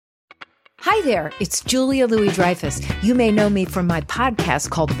Hi there, it's Julia Louis-Dreyfus. You may know me from my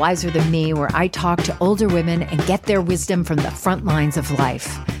podcast called Wiser Than Me, where I talk to older women and get their wisdom from the front lines of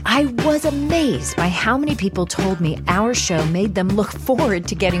life. I was amazed by how many people told me our show made them look forward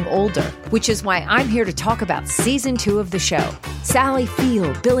to getting older, which is why I'm here to talk about season 2 of the show. Sally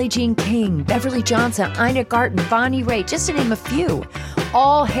Field, Billie Jean King, Beverly Johnson, Ina Garten, Bonnie Raitt, just to name a few.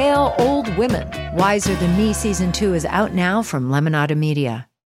 All hail old women. Wiser Than Me season 2 is out now from Lemonada Media.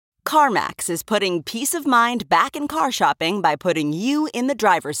 CarMax is putting peace of mind back in car shopping by putting you in the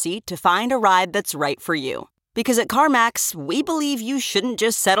driver's seat to find a ride that's right for you. Because at CarMax, we believe you shouldn't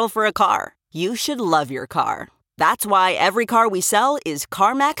just settle for a car. You should love your car. That's why every car we sell is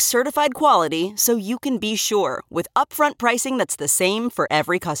CarMax certified quality, so you can be sure with upfront pricing that's the same for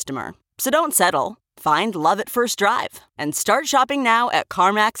every customer. So don't settle. Find love at first drive and start shopping now at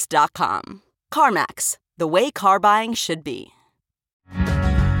CarMax.com. CarMax, the way car buying should be.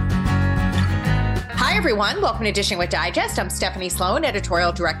 Hi, everyone. Welcome to Dishing with Digest. I'm Stephanie Sloan,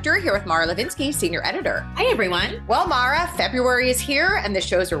 editorial director, here with Mara Levinsky, senior editor. Hi, everyone. Well, Mara, February is here, and the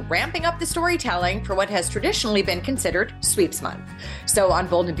shows are ramping up the storytelling for what has traditionally been considered Sweeps Month. So on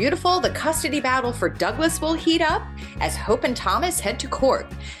Bold and Beautiful, the custody battle for Douglas will heat up as Hope and Thomas head to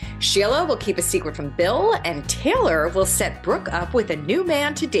court. Sheila will keep a secret from Bill, and Taylor will set Brooke up with a new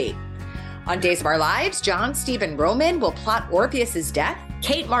man to date. On Days of Our Lives, John, Steve, and Roman will plot Orpheus's death.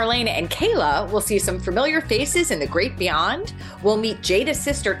 Kate, Marlena, and Kayla will see some familiar faces in the great beyond. We'll meet Jada's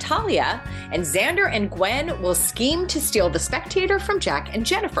sister, Talia, and Xander and Gwen will scheme to steal the Spectator from Jack and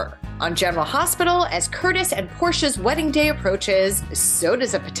Jennifer. On General Hospital, as Curtis and Portia's wedding day approaches, so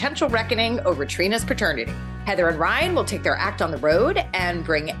does a potential reckoning over Trina's paternity. Heather and Ryan will take their act on the road and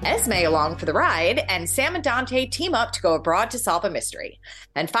bring Esme along for the ride, and Sam and Dante team up to go abroad to solve a mystery.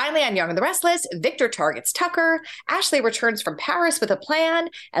 And finally, on Young and the Restless, Victor targets Tucker, Ashley returns from Paris with a plan,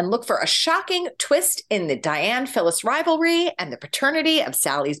 and look for a shocking twist in the Diane-Phyllis rivalry and the paternity of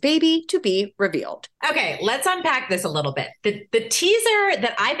Sally's baby to be revealed. Okay, let's unpack this a little bit. The teaser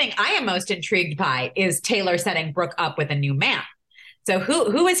that I think I am most intrigued by is Taylor setting Brooke up with a new man. So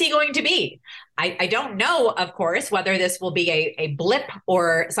who is he going to be? I don't know, of course, whether this will be a blip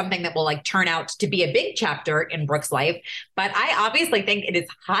or something that will turn out to be a big chapter in Brooke's life. But I obviously think it is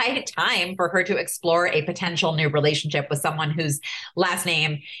high time for her to explore a potential new relationship with someone whose last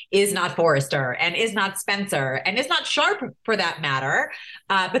name is not Forrester and is not Spencer and is not Sharp for that matter.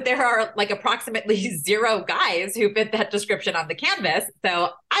 But there are approximately 0 guys who fit that description on the canvas. So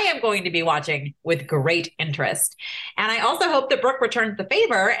I am going to be watching with great interest. And I also hope that Brooke returns the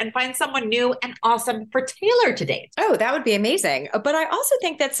favor and finds someone new and awesome for Taylor to date. Oh, that would be amazing. But I also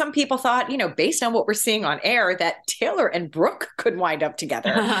think that some people thought, based on what we're seeing on air, that Taylor and Brooke could wind up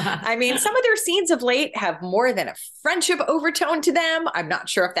together. I mean, some of their scenes of late have more than a friendship overtone to them. I'm not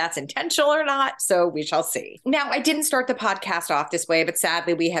sure if that's intentional or not, so we shall see. Now, I didn't start the podcast off this way, but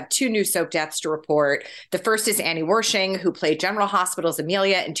sadly, we have 2 new soap deaths to report. The first is Annie Wersching, who played General Hospital's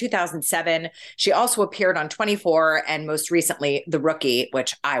Amelia in 2007. She also appeared on 24 and most recently The Rookie,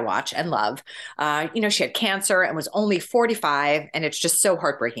 which I watch and love. She had cancer and was only 45, and it's just so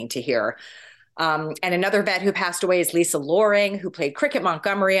heartbreaking to hear. And another vet who passed away is Lisa Loring, who played Cricket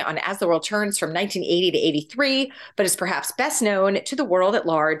Montgomery on As the World Turns from 1980 to 83, but is perhaps best known to the world at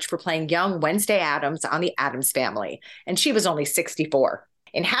large for playing young Wednesday Addams on The Addams Family, and she was only 64.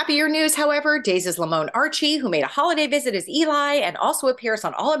 In happier news, however, Days' Lamone Archie, who made a holiday visit as Eli and also appears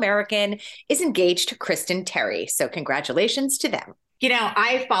on All American, is engaged to Kristen Terry. So congratulations to them.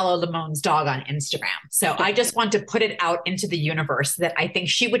 I follow Lamone's dog on Instagram. So I just want to put it out into the universe that I think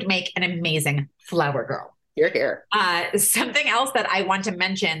she would make an amazing flower girl. Hear, hear. Something else that I want to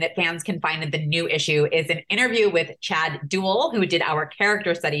mention that fans can find in the new issue is an interview with Chad Duell, who did our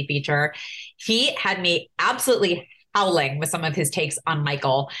character study feature. He had me absolutely howling with some of his takes on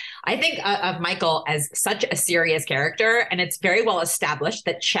Michael. I think of Michael as such a serious character, and it's very well established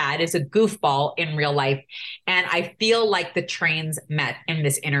that Chad is a goofball in real life. And I feel like the trains met in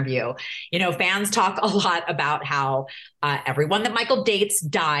this interview. Fans talk a lot about how everyone that Michael dates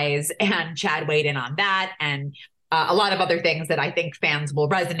dies, and Chad weighed in on that, and a lot of other things that I think fans will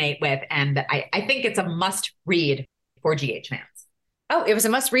resonate with. And I think it's a must read for GH fans. Oh, it was a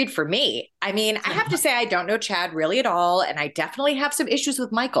must read for me. I mean, I have to say, I don't know Chad really at all, and I definitely have some issues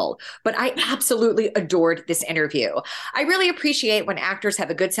with Michael, but I absolutely adored this interview. I really appreciate when actors have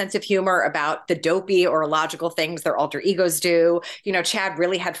a good sense of humor about the dopey or illogical things their alter egos do. Chad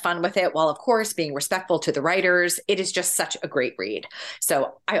really had fun with it while, of course, being respectful to the writers. It is just such a great read.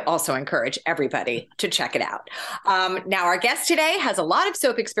 So I also encourage everybody to check it out. Now, our guest today has a lot of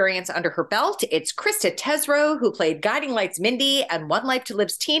soap experience under her belt. It's Krista Tesreau, who played Guiding Lights Mindy and One One Life to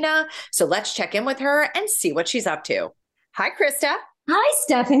Live's Tina. So let's check in with her and see what she's up to. Hi, Krista. Hi,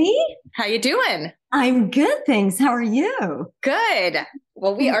 Stephanie. How you doing? I'm good, thanks. How are you? Good.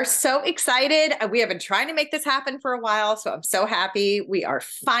 Well, we are so excited. We have been trying to make this happen for a while, so I'm so happy we are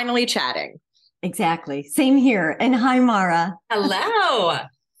finally chatting. Exactly. Same here. And hi, Mara. Hello.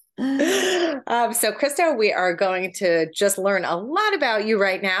 So Krista, we are going to just learn a lot about you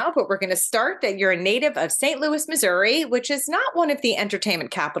right now, but we're going to start that you're a native of St. Louis, Missouri, which is not one of the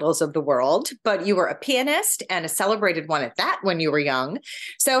entertainment capitals of the world, but you were a pianist and a celebrated one at that when you were young.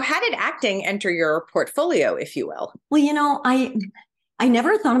 So how did acting enter your portfolio, if you will? Well, I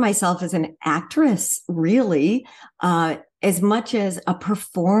never thought of myself as an actress, really, as much as a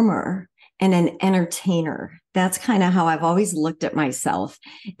performer and an entertainer. That's kind of how I've always looked at myself.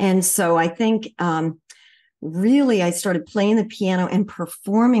 And so I think really I started playing the piano and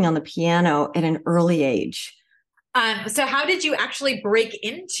performing on the piano at an early age. So how did you actually break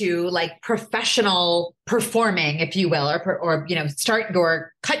into like professional performing, if you will,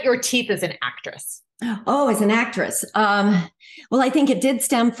 or cut your teeth as an actress? Oh, as an actress. Well, I think it did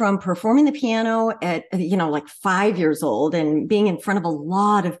stem from performing the piano at, like 5 years old and being in front of a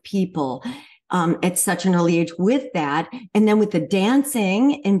lot of people at such an early age with that. And then with the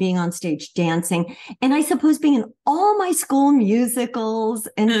dancing and being on stage dancing. And I suppose being in all my school musicals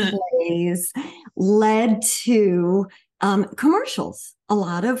and plays led to commercials, a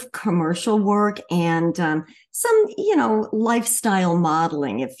lot of commercial work and some, lifestyle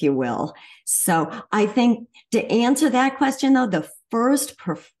modeling, if you will. So I think to answer that question, though, the first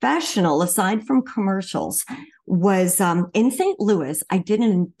professional, aside from commercials, was in St. Louis. I did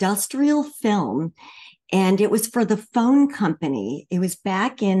an industrial film, and it was for the phone company. It was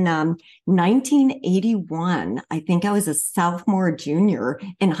back in 1981. I think I was a sophomore or junior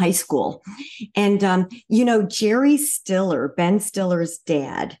in high school. And, Jerry Stiller, Ben Stiller's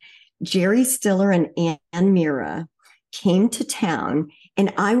dad, Jerry Stiller and Ann Mira came to town,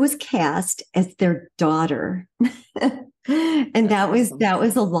 and I was cast as their daughter. And that was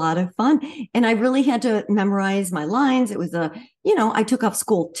a lot of fun. And I really had to memorize my lines. It was I took off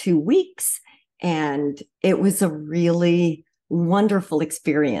school 2 weeks, and it was a really wonderful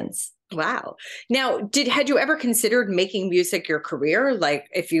experience. Wow. Now, had you ever considered making music your career? Like,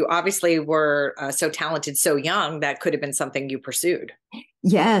 if you obviously were so talented, so young, that could have been something you pursued.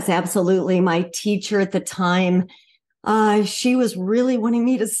 Yes, absolutely. My teacher at the time, she was really wanting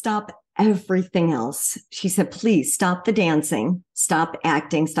me to stop everything else. She said, please stop the dancing, stop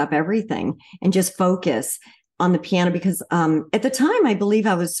acting, stop everything, and just focus on the piano. Because at the time, I believe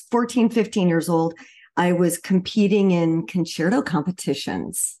I was 14, 15 years old. I was competing in concerto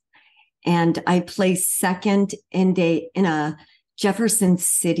competitions. And I placed second in a Jefferson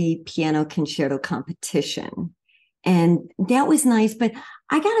City piano concerto competition. And that was nice. But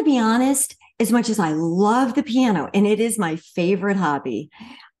I got to be honest, as much as I love the piano, and it is my favorite hobby,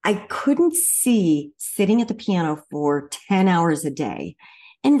 I couldn't see sitting at the piano for 10 hours a day.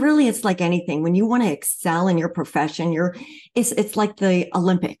 And really, it's like anything. When you want to excel in your profession, it's like the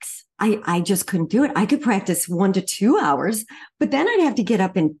Olympics. I just couldn't do it. I could practice 1 to 2 hours, but then I'd have to get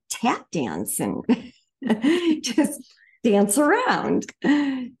up and tap dance and just dance around.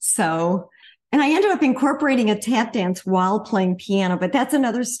 So, and I ended up incorporating a tap dance while playing piano, but that's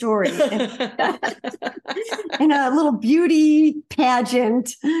another story. In a little beauty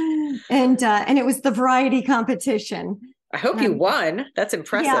pageant, and it was the variety competition. I hope you won. That's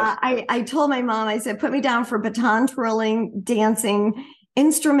impressive. Yeah, I told my mom, I said, put me down for baton twirling, dancing,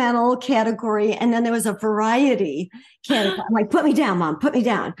 instrumental category, and then there was a variety category. I'm like, put me down, Mom, put me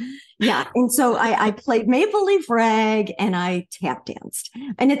down. Yeah. And so I played Maple Leaf Rag and I tap danced.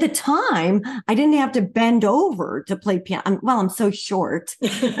 And at the time, I didn't have to bend over to play piano. I'm so short.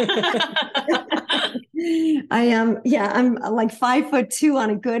 I'm like 5'2" on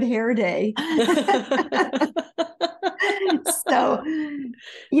a good hair day. So,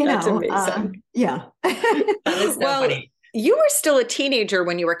 That's amazing. Yeah. That is so funny. You were still a teenager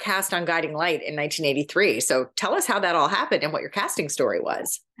when you were cast on Guiding Light in 1983. So tell us how that all happened and what your casting story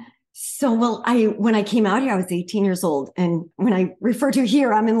was. So, when I came out here, I was 18 years old. And when I refer to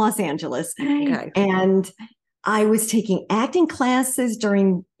here, I'm in Los Angeles. Okay. And I was taking acting classes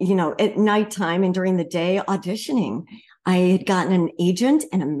during, at nighttime and during the day auditioning. I had gotten an agent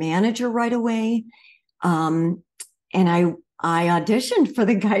and a manager right away. And I auditioned for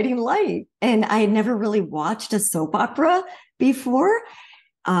the Guiding Light, and I had never really watched a soap opera before,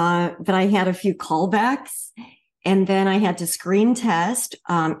 but I had a few callbacks, and then I had to screen test,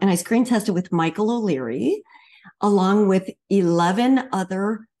 and I screen tested with Michael O'Leary, along with 11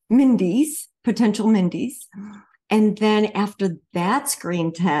 other Mindies, potential Mindies, And then after that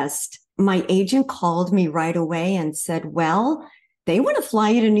screen test, my agent called me right away and said, well, they want to fly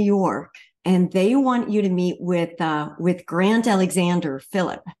you to New York and they want you to meet with Grant Alexander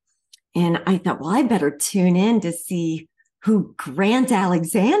Phillip. And I thought, well, I better tune in to see who Grant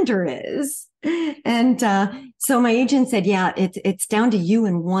Alexander is. And so my agent said, yeah, it's down to you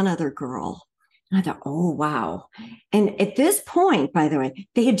and one other girl. And I thought, oh, wow. And at this point, by the way,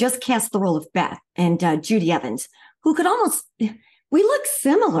 they had just cast the role of Beth and Judy Evans, who could almost, we look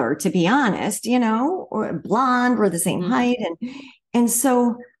similar, to be honest, or blonde, we're the same height. And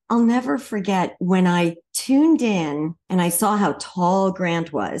so I'll never forget when I tuned in and I saw how tall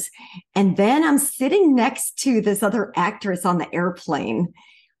Grant was. And then I'm sitting next to this other actress on the airplane.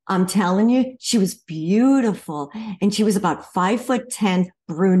 I'm telling you, she was beautiful. And she was about 5'10"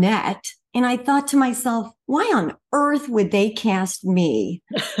 brunette. And I thought to myself, why on earth would they cast me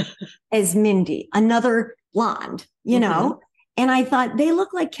as Mindy, another blonde, And I thought they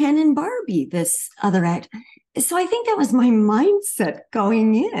look like Ken and Barbie, this other act. So I think that was my mindset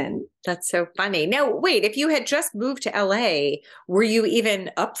going in. That's so funny. Now, wait, if you had just moved to LA, were you even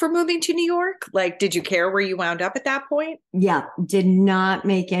up for moving to New York? Like, did you care where you wound up at that point? Yeah, did not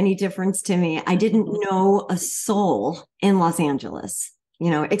make any difference to me. I didn't know a soul in Los Angeles,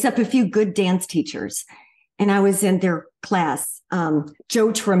 except a few good dance teachers. And I was in their class.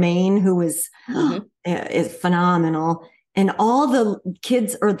 Joe Tremaine, who was is phenomenal. And all the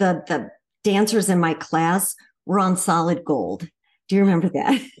kids or the dancers in my class were on Solid Gold. Do you remember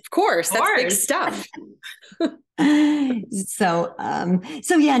that? Of course. That's big stuff. So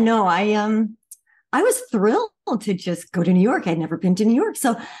yeah, no, I was thrilled to just go to New York. I'd never been to New York.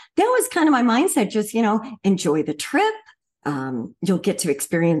 So that was kind of my mindset, just, enjoy the trip. You'll get to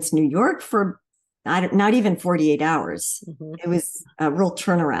experience New York for not even 48 hours. It was a real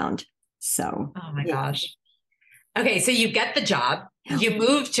turnaround. So. Oh my gosh. Okay. So you get the job, you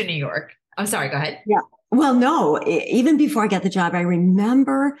moved to New York. I'm sorry, go ahead. Yeah. Well, no, even before I got the job, I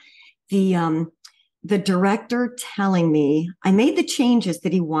remember the director telling me I made the changes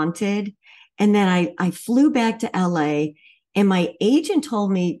that he wanted. And then I flew back to LA and my agent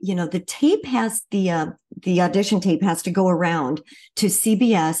told me, the tape has the audition tape has to go around to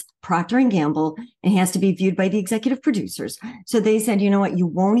CBS, Procter and Gamble, and has to be viewed by the executive producers. So they said, you know what, you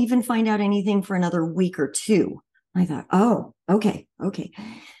won't even find out anything for another week or two. I thought, oh, okay.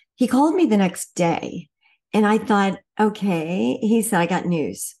 He called me the next day and I thought, okay, he said, I got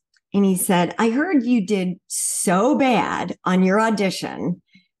news. And he said, I heard you did so bad on your audition.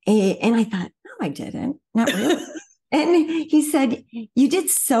 And I thought, no, I didn't. Not really. And he said, you did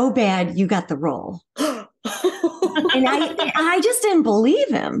so bad, you got the role. And I just didn't believe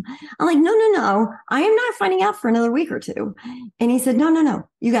him. I'm like, no, I am not finding out for another week or two. And he said, no,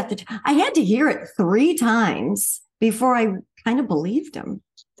 you got I had to hear it 3 times before I kind of believed him.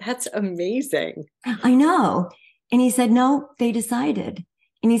 That's amazing. I know. And he said, no, they decided.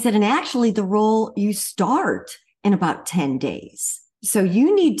 And he said, and actually the role you start in about 10 days. So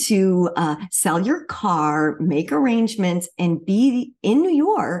you need to sell your car, make arrangements, and be in New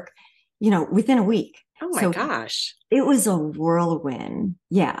York, within a week. Oh my gosh. It was a whirlwind.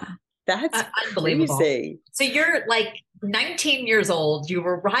 Yeah. That's unbelievable. Crazy. So you're like 19 years old. You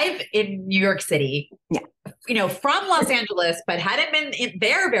arrive in New York City. Yeah. From Los Angeles, but hadn't been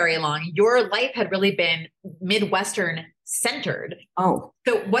there very long. Your life had really been Midwestern centered. Oh.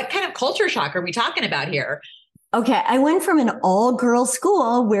 So what kind of culture shock are we talking about here? Okay. I went from an all-girls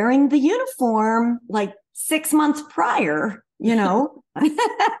school wearing the uniform like 6 months prior,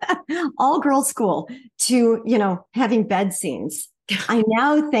 all-girls school to, having bed scenes. I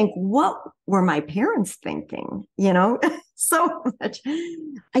now think, what were my parents thinking? So much.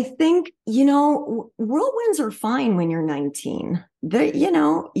 I think, whirlwinds are fine when you're 19. I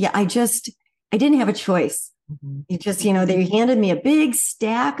didn't have a choice. You just, they handed me a big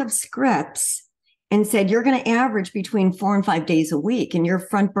stack of scripts and said, you're going to average between 4 and 5 days a week in your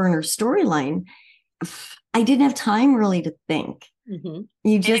front burner storyline. I didn't have time really to think.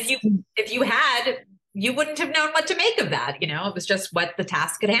 You just, if you had, you wouldn't have known what to make of that. It was just what the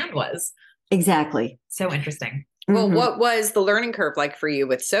task at hand was. Exactly. So interesting. Well, what was the learning curve like for you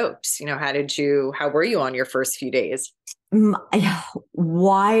with soaps? How were you on your first few days?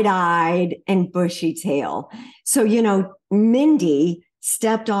 Wide-eyed and bushy tail. So, Mindy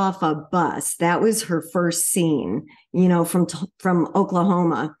stepped off a bus. That was her first scene, from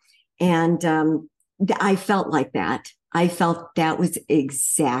Oklahoma. And I felt like that. I felt that was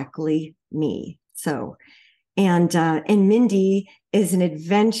exactly me. So, and Mindy is an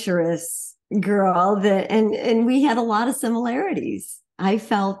adventurous girl and we had a lot of similarities. I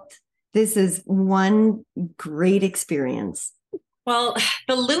felt This is one great experience. Well,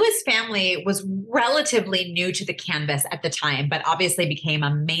 the Lewis family was relatively new to the canvas at the time, but obviously became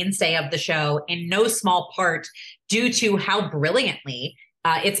a mainstay of the show in no small part due to how brilliantly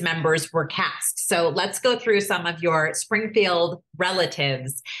its members were cast. So let's go through some of your Springfield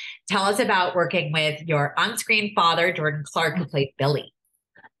relatives. Tell us about working with your on-screen father, Jordan Clark, who played Billy.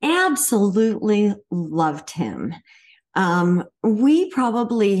 Absolutely loved him. We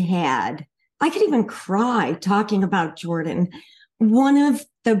probably had, I could even cry talking about Jordan, one of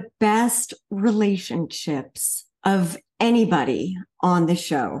the best relationships of anybody on the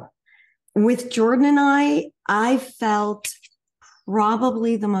show. With Jordan and I felt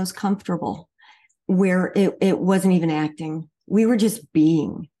probably the most comfortable, where it wasn't even acting. We were just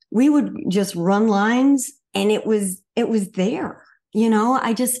being. We would just run lines and it was there.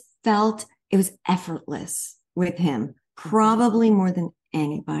 I just felt it was effortless with him, probably more than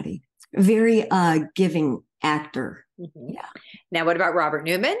anybody. Very giving actor. Mm-hmm. Yeah. Now, what about Robert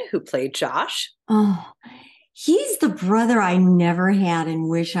Newman, who played Josh? Oh, he's the brother I never had and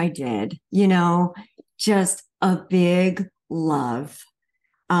wish I did. Just a big love.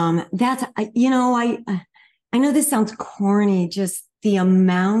 I know this sounds corny, just the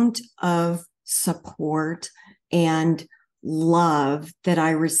amount of support and love that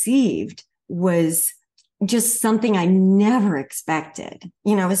I received was just something I never expected,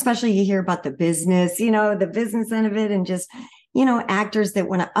 especially you hear about the business end of it, and just, actors that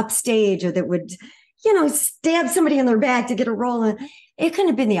want to upstage or that would, stab somebody in their back to get a role. And it couldn't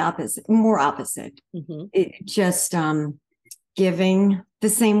have been the opposite, more opposite. Mm-hmm. It just giving. The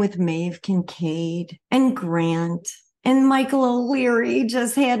same with Maeve Kincaid and Grant and Michael O'Leary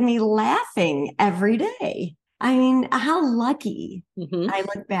just had me laughing every day. I mean, how lucky. Mm-hmm. I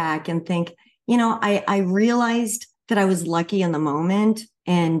look back and think, I realized that I was lucky in the moment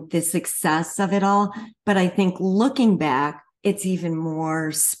and the success of it all. But I think looking back, it's even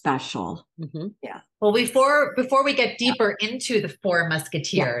more special. Mm-hmm. Yeah. Well, before we get deeper into the Four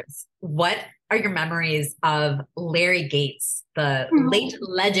Musketeers, what are your memories of Larry Gates, the late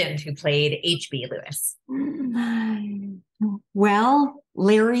legend who played H.B. Lewis? Well,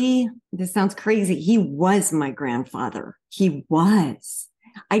 Larry, this sounds crazy. He was my grandfather. He was.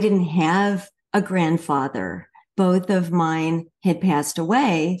 I didn't have a grandfather. Both of mine had passed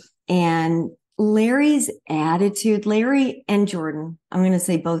away. And Larry's attitude, Larry and Jordan, I'm going to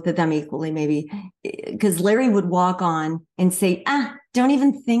say both of them equally, maybe, because Larry would walk on and say, don't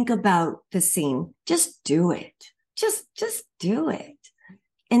even think about the scene. Just do it. Just do it.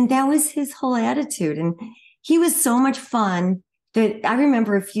 And that was his whole attitude. And he was so much fun that I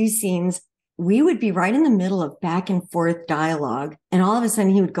remember a few scenes, we would be right in the middle of back and forth dialogue. And all of a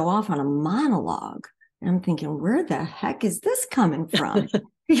sudden he would go off on a monologue. And I'm thinking, where the heck is this coming from?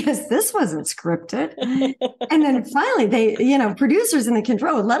 Because this wasn't scripted. And then finally they, producers in the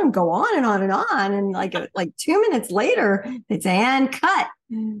control would let him go on and on and on. And like 2 minutes later, they'd say, and cut.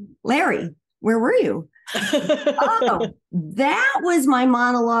 Larry, where were you? Oh, that was my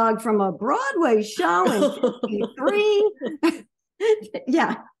monologue from a Broadway show in 53.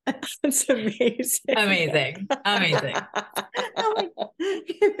 Yeah. That's amazing. Amazing.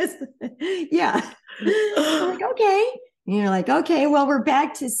 Yeah. I'm like, okay. And you're like, okay, well, we're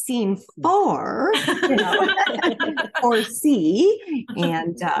back to scene 4, or C.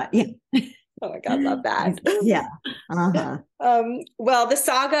 And yeah. Oh my God, love that. Yeah. Uh-huh. Well, the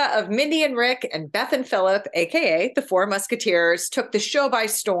saga of Mindy and Rick and Beth and Philip, aka the Four Musketeers, took the show by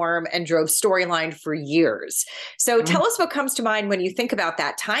storm and drove storyline for years. So tell us what comes to mind when you think about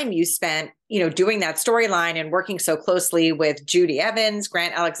that time you spent, doing that storyline and working so closely with Judy Evans,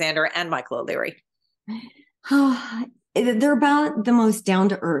 Grant Alexander, and Michael O'Leary. Oh, they're about the most down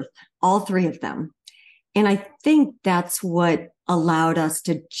to earth, all three of them. And I think that's what allowed us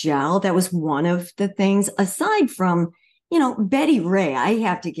to gel. That was one of the things, aside from, Betty Ray. I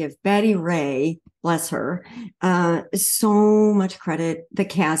have to give Betty Ray, bless her, so much credit. The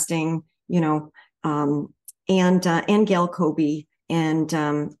casting, and Gail Colby. And,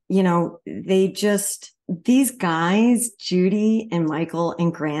 these guys, Judy and Michael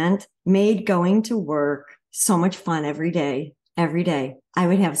and Grant, made going to work so much fun every day. Every day. I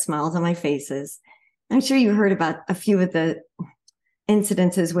would have smiles on my faces. I'm sure you heard about a few of the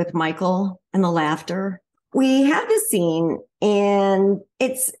incidences with Michael and the laughter. We have this scene and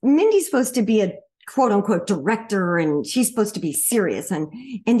Mindy's supposed to be a quote unquote director and she's supposed to be serious and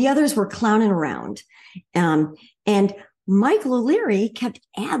the others were clowning around. And Michael O'Leary kept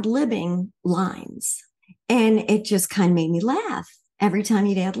ad-libbing lines and it just kind of made me laugh every time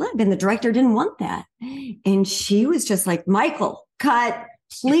he'd ad-lib, and the director didn't want that. And she was just like, Michael, cut.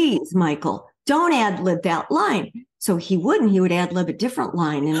 please, Michael, don't ad-lib that line. So he wouldn't. He would ad-lib a different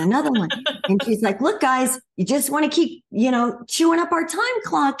line and another line. And she's like, look, guys, you just want to keep, chewing up our time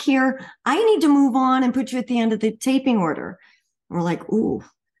clock here. I need to move on and put you at the end of the taping order. And we're like, ooh.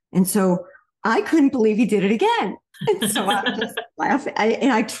 And so I couldn't believe he did it again. And so I would just laugh.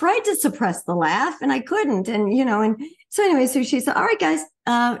 I tried to suppress the laugh and I couldn't. And so anyway, so she said, all right, guys,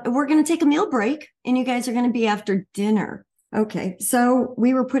 we're going to take a meal break and you guys are going to be after dinner. Okay. So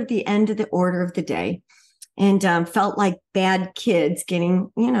we were put at the end of the order of the day. And felt like bad kids getting,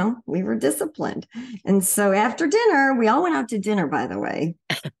 we were disciplined. And so after dinner, we all went out to dinner, by the way,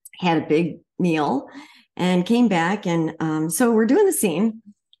 had a big meal and came back. And so we're doing the scene.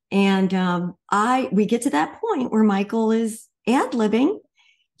 And we get to that point where Michael is ad-libbing,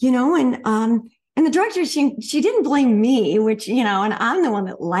 and the director, she didn't blame me, which, and I'm the one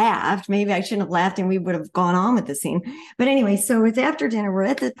that laughed. Maybe I shouldn't have laughed and we would have gone on with the scene. But anyway, so it's after dinner. We're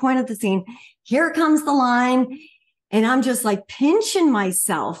at the point of the scene. Here comes the line. And I'm just like pinching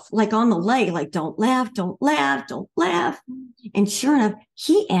myself, like on the leg, like, don't laugh, don't laugh, don't laugh. And sure enough,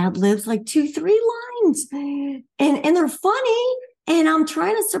 he ad-libs like 2-3 lines and they're funny. And I'm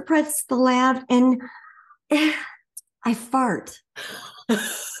trying to suppress the laugh and I fart. That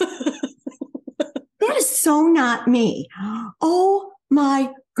is so not me. Oh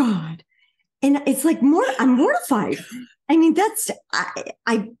my God. And it's like I'm mortified. I mean,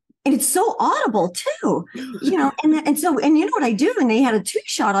 and it's so audible too, and so you know what I do? And they had a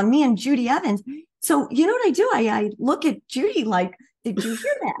 2-shot on me and Judy Evans. So you know what I do? I look at Judy like, did you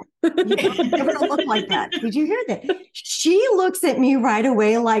hear that? It never look like that. Did you hear that? She looks at me right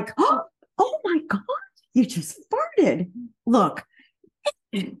away like, oh my God, you just farted. Look.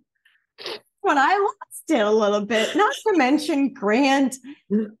 When I lost it a little bit, not to mention Grant,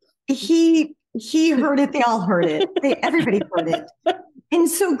 he heard it. They all heard it. Everybody heard it. And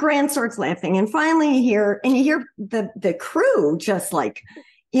so Grant starts laughing. And finally you hear the crew just like,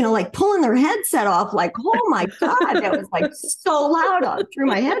 like pulling their headset off, like, oh my God, that was like so loud through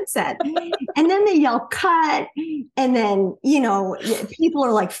my headset. And then they yell cut. And then, people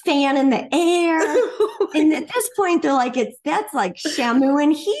are like fanning the air. And at this point, they're like, that's like Shamu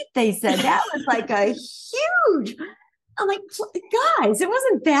and Heat. They said that was like a huge, I'm like, guys, it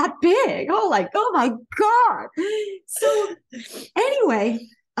wasn't that big. Oh, like, oh my God. So anyway,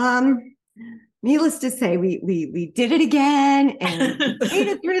 needless to say, we did it again and made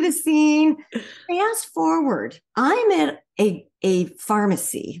it through the scene. Fast forward, I'm at a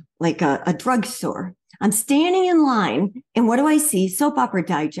pharmacy, like a drugstore. I'm standing in line, and what do I see? Soap Opera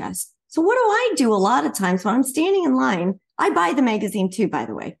Digest. So what do I do a lot of times when I'm standing in line? I buy the magazine too, by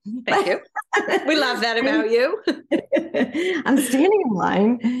the way. Thank you. We love that about you. I'm standing in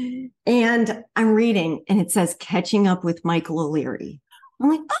line and I'm reading, and it says Catching Up with Michael O'Leary.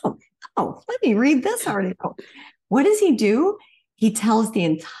 I'm like, oh, let me read this article. What does he do? He tells the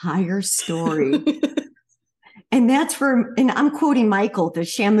entire story. And and I'm quoting Michael, the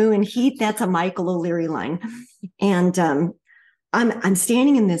Shamu and Heat. That's a Michael O'Leary line. And I'm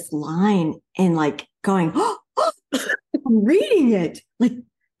standing in this line and like going, oh, I'm reading it. Like,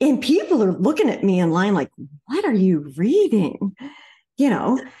 and people are looking at me in line like, what are you reading?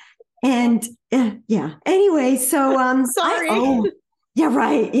 And yeah. Anyway, so sorry. Yeah,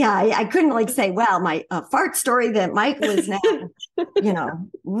 right. Yeah, I couldn't like say, well, my fart story that Mike was now,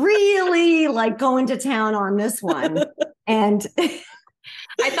 really like going to town on this one. And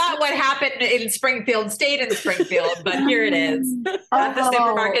I thought what happened in Springfield stayed in Springfield, but here it is at the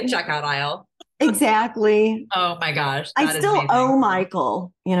supermarket checkout aisle. Exactly. Oh my gosh. I still owe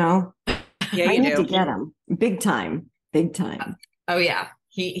Michael, Yeah, I need to get him big time. Oh yeah.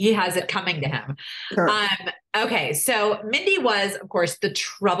 He has it coming to him. Sure. Okay. So Mindy was, of course, the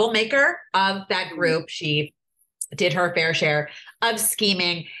troublemaker of that group. She did her fair share of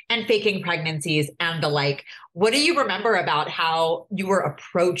scheming and faking pregnancies and the like. What do you remember about how you were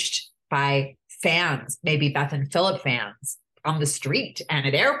approached by fans, maybe Beth and Philip fans on the street and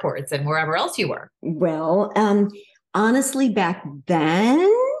at airports and wherever else you were? Well, honestly, back then,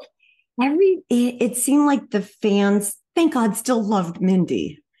 it seemed like the fans, thank God, still loved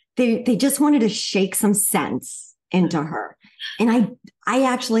Mindy. They just wanted to shake some sense into her. And I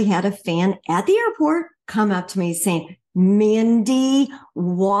actually had a fan at the airport come up to me saying, Mindy,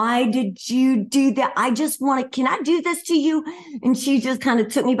 why did you do that? Can I do this to you? And she just kind of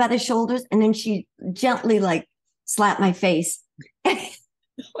took me by the shoulders and then she gently like slapped my face. Oh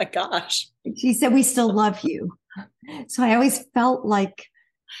my gosh. She said, we still love you. So I always felt like,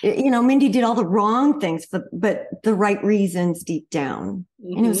 Mindy did all the wrong things, but the right reasons deep down.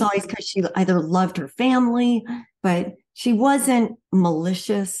 Mm-hmm. And it was always because she either loved her family, but She wasn't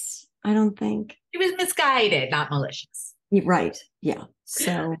malicious, I don't think. She was misguided, not malicious. Right. Yeah.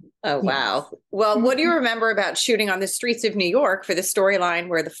 So. Oh, wow. Well, what do you remember about shooting on the streets of New York for the storyline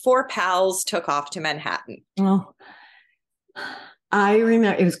where the four pals took off to Manhattan? Oh, I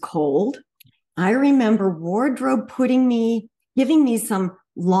remember it was cold. I remember wardrobe giving me some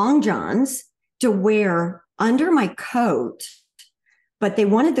long johns to wear under my coat, but they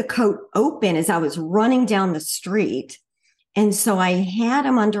wanted the coat open as I was running down the street. And so I had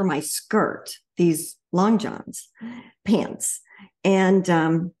them under my skirt, these long johns, pants. And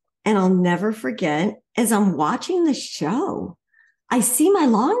I'll never forget, as I'm watching the show, I see my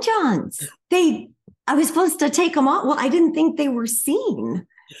long johns. I was supposed to take them off. Well, I didn't think they were seen.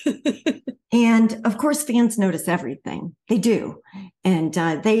 And of course, fans notice everything. They do. And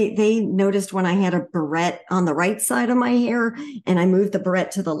they noticed when I had a barrette on the right side of my hair and I moved the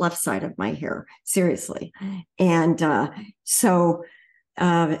barrette to the left side of my hair. Seriously. And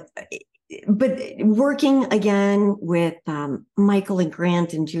but working again with Michael and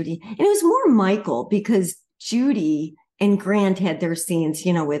Grant and Judy, and it was more Michael because Judy and Grant had their scenes,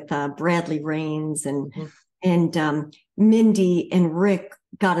 with Bradley Rains and Mindy and Rick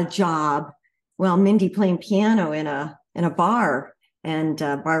got a job. Well, Mindy playing piano in a bar and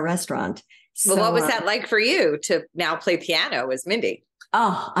bar restaurant. Well, what was that like for you to now play piano as Mindy?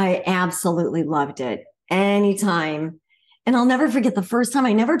 Oh, I absolutely loved it. Anytime. And I'll never forget the first time.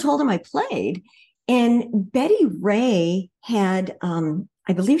 I never told him I played. And Betty Ray had,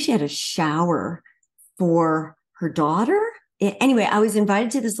 I believe she had a shower for her daughter. Anyway, I was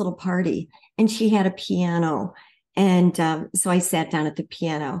invited to this little party and she had a piano. And so I sat down at the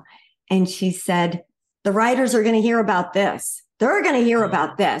piano and she said, the writers are going to hear about this. They're going to hear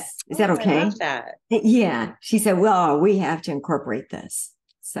about this. Is that okay? I love that. Yeah. She said, well, we have to incorporate this.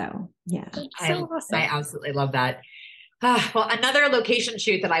 So, yeah. So awesome. I absolutely love that. Well, another location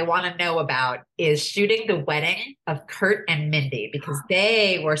shoot that I want to know about is shooting the wedding of Kurt and Mindy, because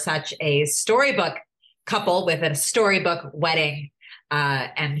they were such a storybook couple with a storybook wedding.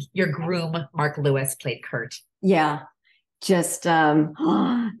 And your groom, Mark Lewis, played Kurt. Yeah. Just, do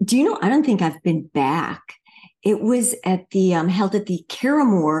you know, I don't think I've been back. It was at the, held at the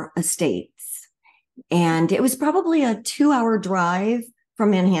Caramore Estates. And it was probably a 2-hour drive from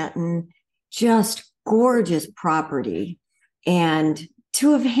Manhattan, just gorgeous property. And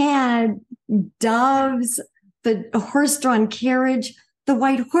to have had doves, the horse-drawn carriage, the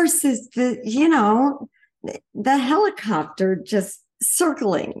white horses, the helicopter just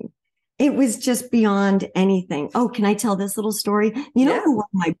circling. It was just beyond anything. Oh, can I tell this little story? You know who were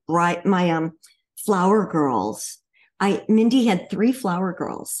my flower girls? Mindy had 3 flower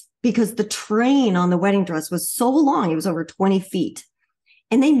girls because the train on the wedding dress was so long. It was over 20 feet.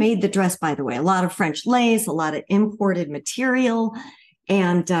 And they made the dress, by the way, a lot of French lace, a lot of imported material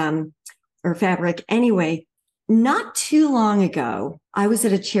and or fabric. Anyway, not too long ago, I was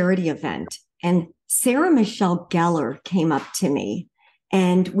at a charity event and Sarah Michelle Gellar came up to me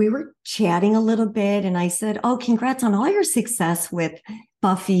and we were chatting a little bit. And I said, oh, congrats on all your success with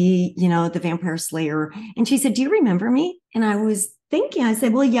Buffy, the Vampire Slayer. And she said, do you remember me? And I was thinking, I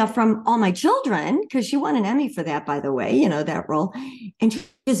said, well, yeah, from All My Children, because she won an Emmy for that, by the way, that role. And she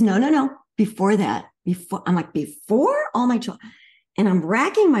says, no, before that, I'm like, before All My Children. And I'm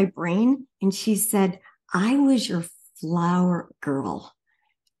racking my brain. And she said, I was your flower girl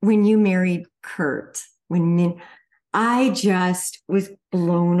when you married Kurt. I just was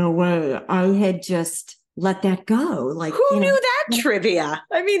blown away. I had just let that go. Like, who knew that trivia?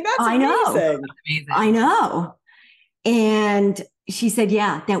 I mean, that's amazing. I know. And she said,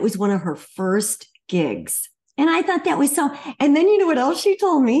 yeah, that was one of her first gigs. And I thought that was so, and then you know what else she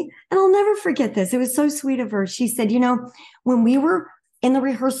told me? And I'll never forget this. It was so sweet of her. She said, when we were in the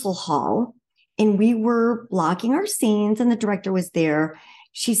rehearsal hall and we were blocking our scenes and the director was there,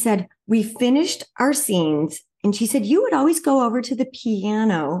 she said, we finished our scenes. And she said, you would always go over to the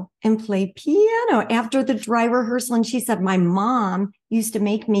piano and play piano after the dry rehearsal. And she said, my mom used to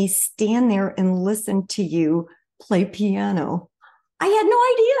make me stand there and listen to you play piano. I had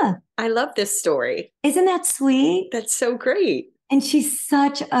no idea. I love this story. Isn't that sweet? That's so great. And she's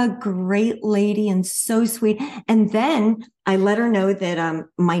such a great lady and so sweet. And then I let her know that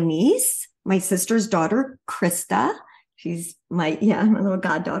my niece, my sister's daughter, Krista, she's my little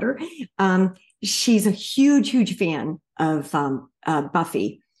goddaughter. She's a huge fan of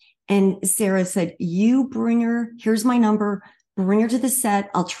Buffy. And Sarah said, you bring her, here's my number, bring her to the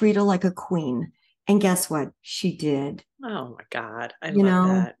set. I'll treat her like a queen. And guess what? She did. Oh my God. I love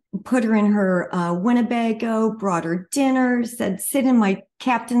that. Put her in her Winnebago, brought her dinner, said, sit in my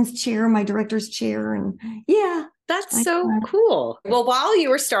captain's chair, my director's chair. And yeah. That's so cool. Well, while you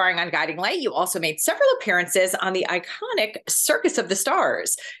were starring on Guiding Light, you also made several appearances on the iconic Circus of the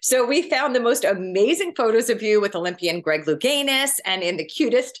Stars. So we found the most amazing photos of you with Olympian Greg Louganis and in the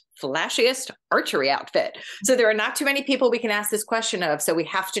cutest, flashiest archery outfit. So there are not too many people we can ask this question of. So we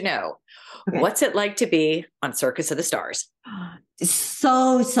have to know, what's it like to be on Circus of the Stars?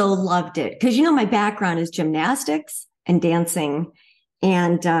 So loved it. Because, my background is gymnastics and dancing.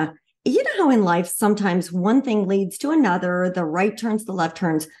 And, you know how in life, sometimes one thing leads to another, the right turns, the left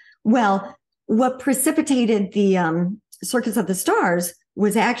turns. Well, what precipitated the Circus of the Stars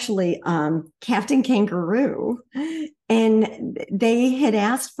was actually Captain Kangaroo. And they had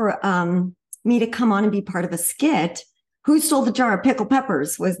asked for me to come on and be part of a skit. Who Stole the Jar of Pickled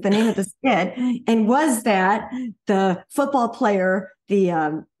Peppers was the name of the skit. And was that the football player,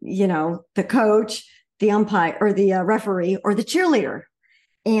 the coach, the umpire, or the referee, or the cheerleader?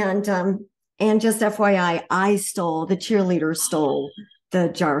 And just FYI, the cheerleader stole the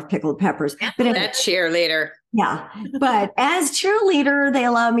jar of pickled peppers. But that cheerleader. Yeah. But as cheerleader, they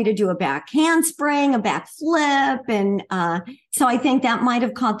allowed me to do a back handspring, a back flip. And so I think that might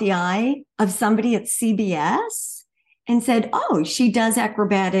have caught the eye of somebody at CBS and said, oh, she does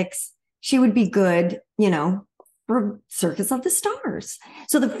acrobatics. She would be good, for Circus of the Stars.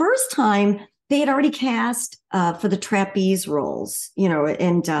 So the first time they had already cast for the trapeze roles,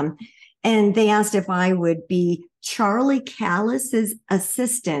 and they asked if I would be Charlie Callis's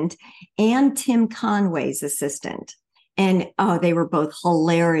assistant and Tim Conway's assistant. And they were both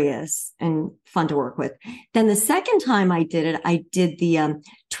hilarious and fun to work with. Then the second time I did it, I did the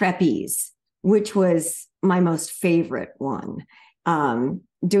trapeze, which was my most favorite one.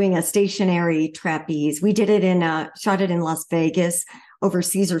 Doing a stationary trapeze. We did it shot it in Las Vegas over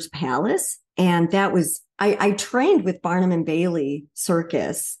Caesar's Palace. And that was, I trained with Barnum and Bailey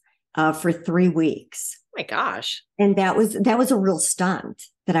Circus for 3 weeks. Oh my gosh. And that was a real stunt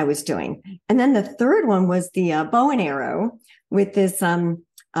that I was doing. And then the third one was the bow and arrow with this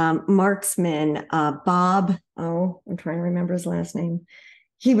marksman, Bob. Oh, I'm trying to remember his last name.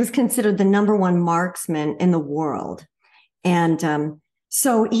 He was considered the #1 marksman in the world. And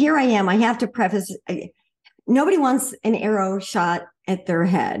so here I am. I have to preface, nobody wants an arrow shot at their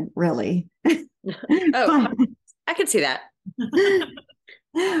head, really. Oh, I could see that.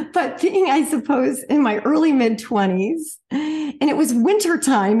 But being, I suppose, in my early mid-20s, and it was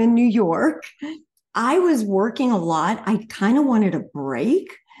wintertime in New York, I was working a lot. I kind of wanted a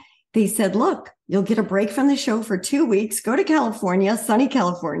break. They said, look, you'll get a break from the show for 2 weeks. Go to California, sunny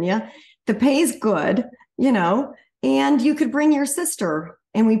California. The pay's good, and you could bring your sister.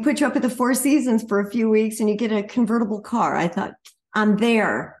 And we put you up at the Four Seasons for a few weeks and you get a convertible car. I thought, I'm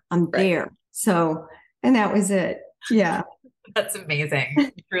there. There. So, and that was it. Yeah. That's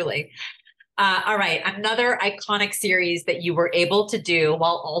amazing. Truly. All right. Another iconic series that you were able to do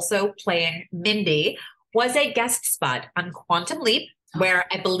while also playing Mindy was a guest spot on Quantum Leap, where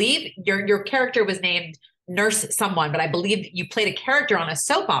I believe your character was named Nurse Someone, but I believe you played a character on a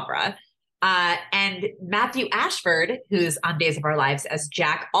soap opera. And Matthew Ashford, who's on Days of Our Lives as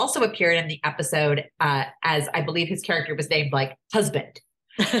Jack, also appeared in the episode as I believe his character was named like husband.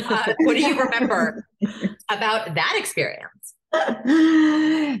 What do you remember about that experience?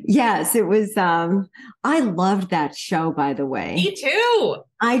 Yes, it was. I loved that show, by the way. Me too.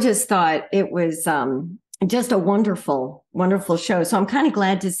 I just thought it was just a wonderful, wonderful show. So I'm kind of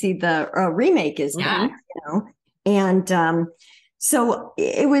glad to see the remake is done, And so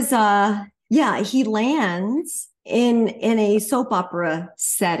it was, he lands in a soap opera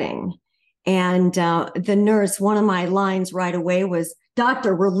setting. And the nurse, one of my lines right away was,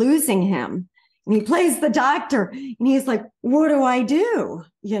 "Doctor, we're losing him." And he plays the doctor and he's like, "What do I do?"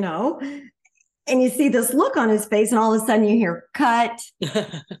 And you see this look on his face and all of a sudden you hear cut.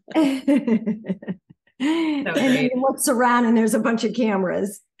 And then he looks around and there's a bunch of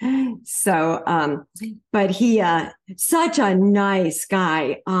cameras. So, but he, such a nice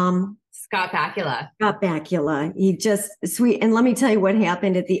guy. Scott Bakula. He just sweet. And let me tell you what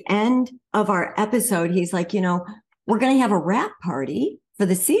happened at the end of our episode. He's like, we're going to have a wrap party for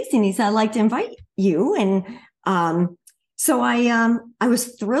the season. He said, "I'd like to invite you." And, so I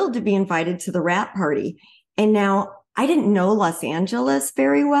was thrilled to be invited to the wrap party. And now I didn't know Los Angeles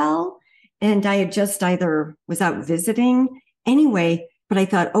very well. And I had just either was out visiting anyway, but I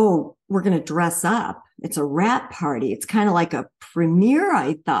thought, oh, we're going to dress up. It's a wrap party. It's kind of like a premiere,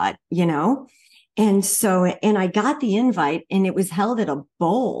 I thought, And so, and I got the invite and it was held at a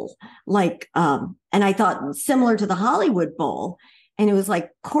bowl, like, and I thought similar to the Hollywood Bowl. And it was like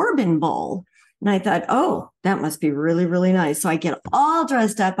Corbin Bowl. And I thought, oh, that must be really, really nice. So I get all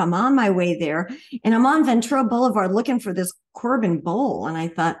dressed up. I'm on my way there and I'm on Ventura Boulevard looking for this Corbin Bowl. And I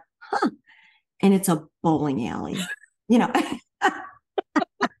thought, and it's a bowling alley,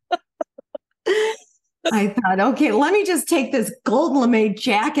 I thought, okay, let me just take this gold lame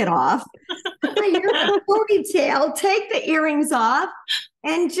jacket off, ponytail, take the earrings off,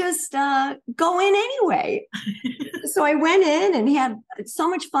 and just go in anyway. So I went in and had so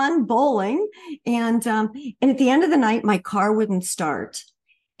much fun bowling. And at the end of the night, my car wouldn't start.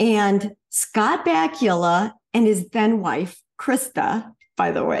 And Scott Bakula and his then wife, Krista,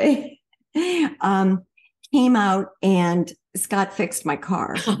 by the way, came out and Scott fixed my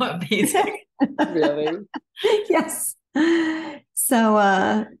car. Oh, amazing. Really? Yes.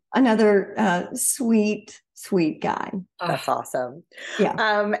 So another sweet guy. That's awesome.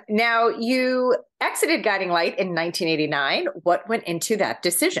 Yeah. Now you exited Guiding Light in 1989. What went into that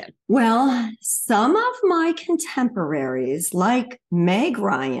decision? Well, some of my contemporaries, like Meg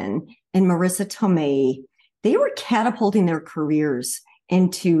Ryan and Marissa Tomei, they were catapulting their careers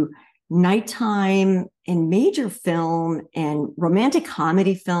into nighttime and major film and romantic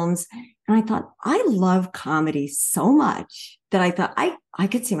comedy films. And I thought, I love comedy so much that I thought I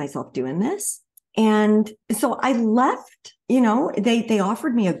could see myself doing this. And so I left, they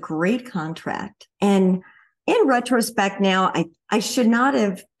offered me a great contract. And in retrospect now, I should not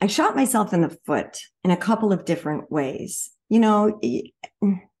have, I shot myself in the foot in a couple of different ways. You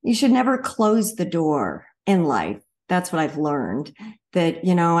should never close the door in life. That's what I've learned, that,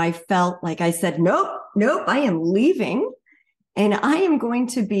 I felt like I said, nope, I am leaving and I am going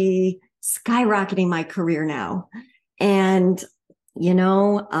to be skyrocketing my career now. And,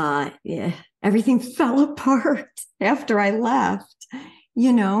 everything fell apart after I left,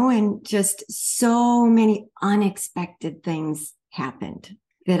 and just so many unexpected things happened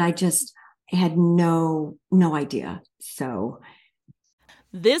that I just had no idea. So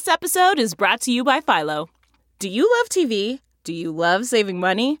this episode is brought to you by Philo. Do you love TV? Do you love saving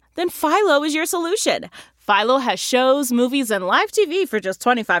money? Then Philo is your solution. Philo has shows, movies, and live TV for just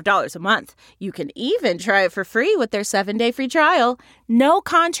 $25 a month. You can even try it for free with their 7-day free trial. No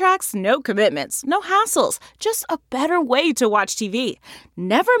contracts, no commitments, no hassles. Just a better way to watch TV.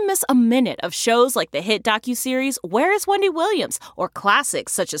 Never miss a minute of shows like the hit docuseries Where is Wendy Williams? Or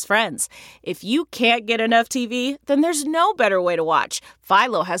classics such as Friends. If you can't get enough TV, then there's no better way to watch.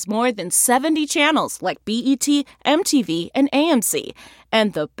 Philo has more than 70 channels like BET, MTV, and AMC.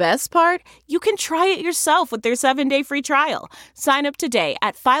 And the best part? You can try it yourself with their 7-day free trial. Sign up today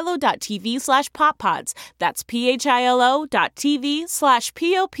at philo.tv/poppods. That's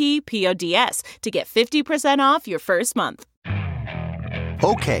philo.tv/POPPODS to get 50% off your first month.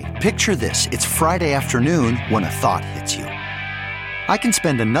 Okay, picture this. It's Friday afternoon when a thought hits you. I can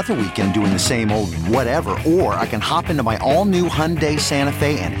spend another weekend doing the same old whatever, or I can hop into my all-new Hyundai Santa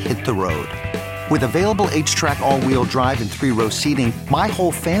Fe and hit the road. With available H-Track all-wheel drive and 3-row seating, my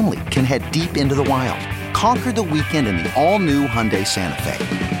whole family can head deep into the wild. Conquer the weekend in the all-new Hyundai Santa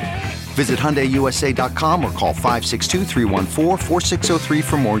Fe. Visit HyundaiUSA.com or call 562-314-4603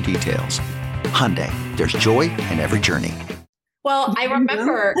 for more details. Hyundai, there's joy in every journey. Well, I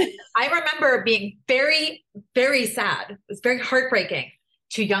remember being very, very sad. It was very heartbreaking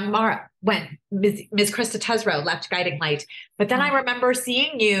to young Mara when Ms. Krista Tesreau left Guiding Light. But then I remember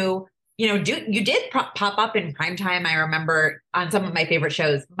seeing you, you did pop up in primetime. I remember on some of my favorite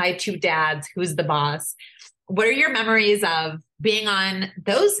shows, My Two Dads, Who's the Boss? What are your memories of being on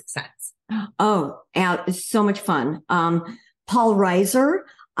those sets? Oh, it's so much fun. Paul Reiser,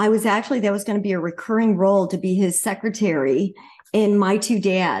 that was going to be a recurring role to be his secretary in My Two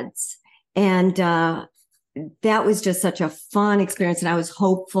Dads. And that was just such a fun experience. And I was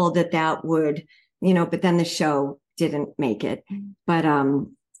hopeful that would, but then the show didn't make it. But,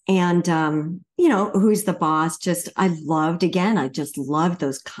 Who's the Boss? I just loved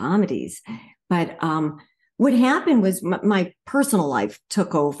those comedies. But what happened was my personal life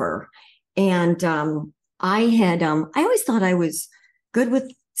took over. And I always thought I was good with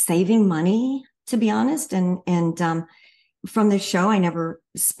saving money, to be honest. And from the show, I never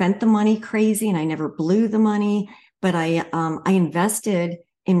spent the money crazy and I never blew the money, but I invested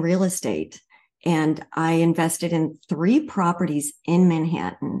in real estate. And I invested in 3 properties in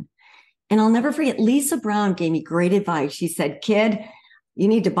Manhattan. And I'll never forget, Lisa Brown gave me great advice. She said, kid, you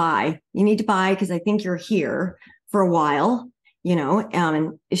need to buy because I think you're here for a while,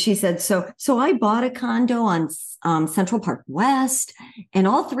 and she said, so I bought a condo on Central Park West, and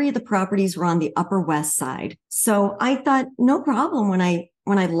all 3 of the properties were on the Upper West Side. So I thought, no problem. When I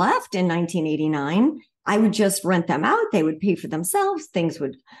left in 1989, I would just rent them out. They would pay for themselves. Things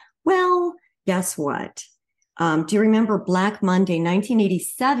would, guess what? Do you remember Black Monday?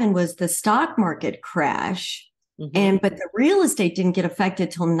 1987 was the stock market crash. But the real estate didn't get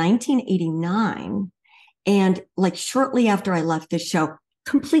affected till 1989. And like shortly after I left the show,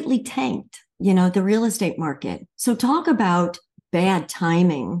 completely tanked, the real estate market. So talk about bad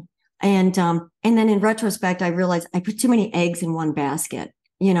timing. And then in retrospect, I realized I put too many eggs in one basket.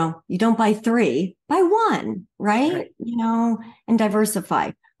 You don't buy 3, buy 1, right? And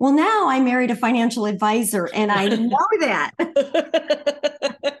diversify. Well, now I married a financial advisor and I know that.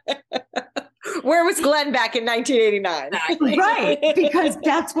 Where was Glenn back in 1989? Exactly. Right. Because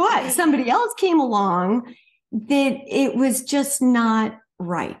guess what? Somebody else came along that it was just not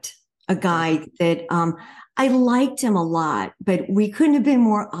right. A guy that I liked him a lot, but we couldn't have been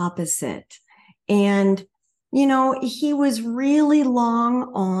more opposite. And, he was really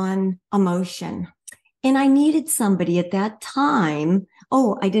long on emotion. And I needed somebody at that time.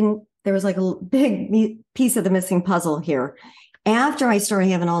 There was like a big piece of the missing puzzle here. After I started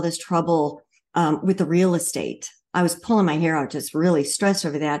having all this trouble with the real estate, I was pulling my hair out, just really stressed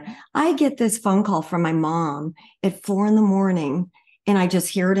over that. I get this phone call from my mom at 4 a.m, and I just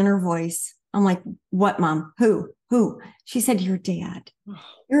hear it in her voice. I'm like, what, Mom? Who? She said, your dad.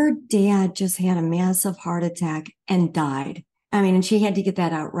 Your dad just had a massive heart attack and died. And she had to get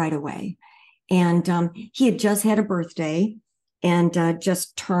that out right away. And he had just had a birthday and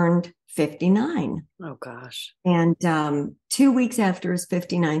just turned 59. Oh, gosh. And 2 weeks after his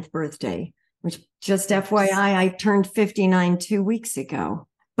 59th birthday, which just FYI, I turned 59 2 weeks ago.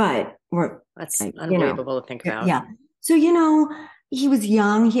 But that's unbelievable to think about. Yeah. So, he was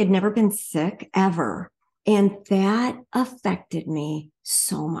young. He had never been sick ever. And that affected me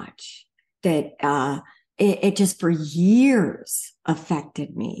so much that it just for years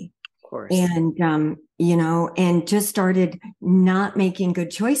affected me. Of course. And, and just started not making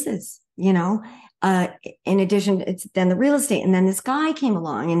good choices, in addition, it's then the real estate. And then this guy came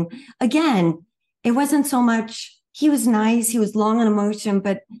along. And again, it wasn't so much, he was nice. He was long on emotion,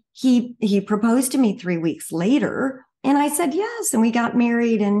 but he proposed to me 3 weeks later. And I said, yes. And we got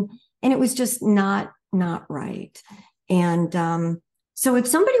married and it was just not right. And, so if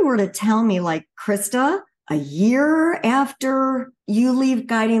somebody were to tell me like, Krista, a year after you leave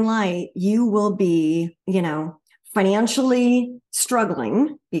Guiding Light, you will be, financially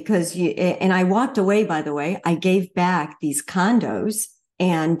struggling because and I walked away, by the way, I gave back these condos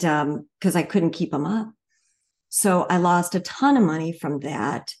and, cause I couldn't keep them up. So I lost a ton of money from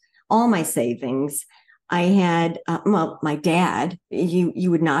that, all my savings. I had, my dad, you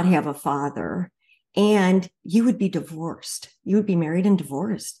would not have a father. And you would be divorced. You would be married and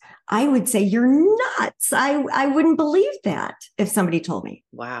divorced. I would say, you're nuts. I wouldn't believe that if somebody told me.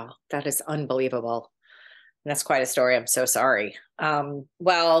 Wow, that is unbelievable. That's quite a story. I'm so sorry.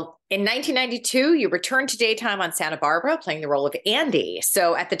 Well, in 1992, you returned to daytime on Santa Barbara, playing the role of Andy.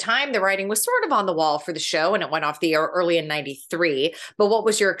 So at the time, the writing was sort of on the wall for the show, and it went off the air early in 93. But what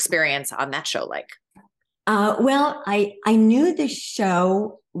was your experience on that show like? Well, I knew the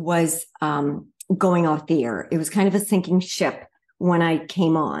show was going off the air. It was kind of a sinking ship when I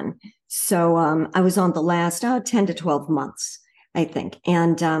came on. So I was on the last 10 to 12 months, I think,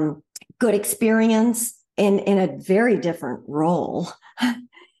 and good experience in a very different role.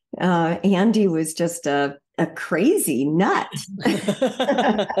 Andy was just a crazy nut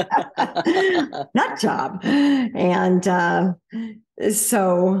job. And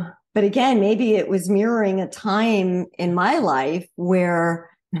but again, maybe it was mirroring a time in my life where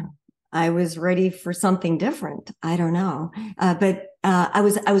I was ready for something different. I don't know. But I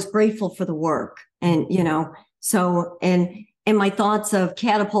was grateful for the work and, so, and my thoughts of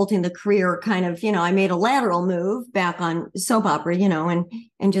catapulting the career kind of, I made a lateral move back on soap opera,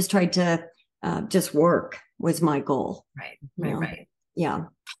 and just tried to just work was my goal. Right. Yeah.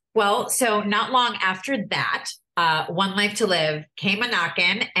 Well, so not long after that, One Life to Live came a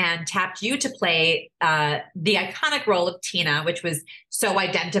knockin' and tapped you to play the iconic role of Tina, which was so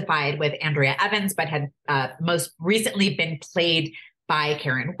identified with Andrea Evans, but had most recently been played by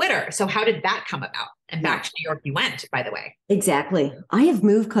Karen Witter. So how did that come about? And back to New York you went, by the way. Exactly. I have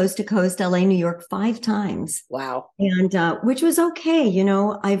moved coast to coast, LA, New York 5 times. Wow. And which was okay.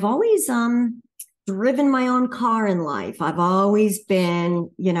 I've always driven my own car in life. I've always been,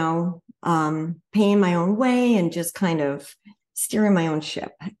 paying my own way and just kind of steering my own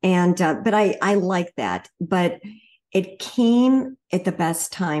ship. And, but I like that, but it came at the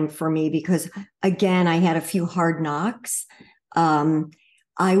best time for me because again, I had a few hard knocks.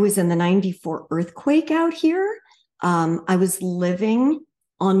 I was in the 94 earthquake out here. I was living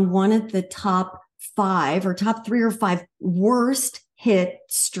on one of the top 3 or 5 worst hit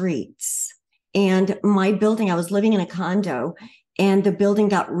streets. And my building, I was living in a condo, and the building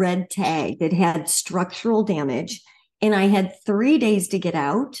got red tagged. It had structural damage, and I had 3 days to get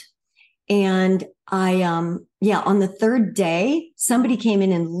out. And on the third day, somebody came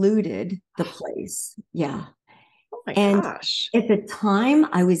in and looted the place. Yeah. Oh my and gosh. At the time,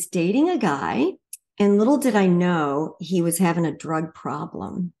 I was dating a guy, and little did I know he was having a drug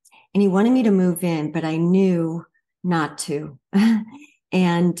problem, and he wanted me to move in, but I knew not to.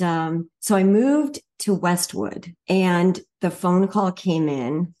 And so I moved to Westwood, and the phone call came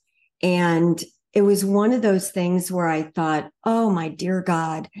in, and it was one of those things where I thought, oh, my dear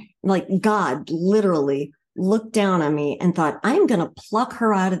God, like God literally looked down on me and thought, I'm going to pluck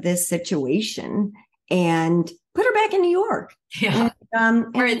her out of this situation and put her back in New York. Yeah. Where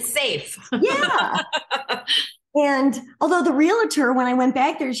And it's safe. yeah. And although the realtor, when I went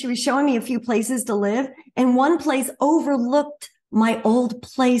back there, she was showing me a few places to live, and one place overlooked my old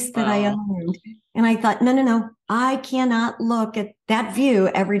place that I owned. And I thought, no, I cannot look at that view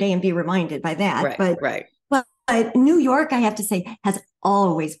every day and be reminded by that. But New York, I have to say, has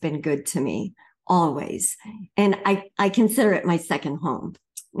always been good to me, always. And I consider it my second home.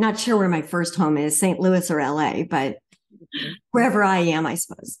 Not sure where my first home is, St. Louis or LA, but wherever I am, I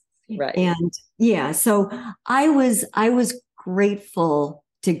suppose. Right. And yeah, so I was grateful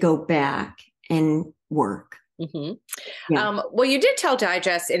to go back and work. Mm-hmm. Yeah. Well, you did tell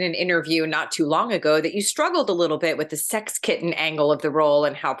Digest in an interview not too long ago that you struggled a little bit with the sex kitten angle of the role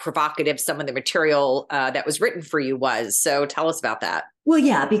and how provocative some of the material that was written for you was. So tell us about that. Well,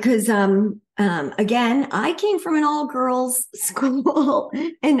 yeah, because again, I came from an all-girls school,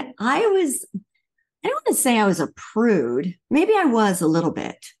 and I don't want to say I was a prude. Maybe I was a little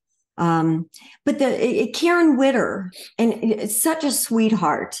bit. But Karen Witter, and it's such a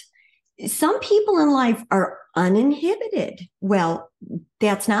sweetheart. Some people in life are uninhibited. Well,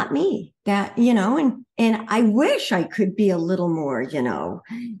 that's not me. That, and I wish I could be a little more,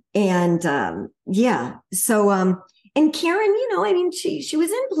 and yeah. So and Karen, she was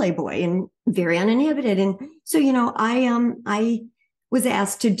in Playboy and very uninhibited. And so, I was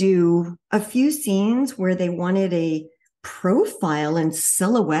asked to do a few scenes where they wanted a profile and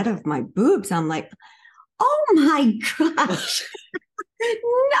silhouette of my boobs. I'm like, oh my gosh.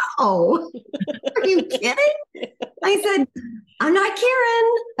 No, are you kidding? I said, I'm not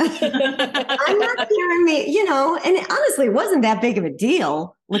Karen. I'm not Karen, and honestly, it wasn't that big of a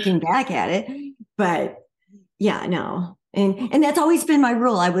deal looking back at it, but yeah, no. And that's always been my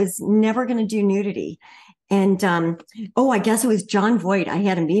rule. I was never going to do nudity. And, I guess it was John Voight. I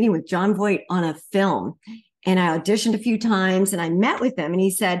had a meeting with John Voight on a film, and I auditioned a few times, and I met with him, and he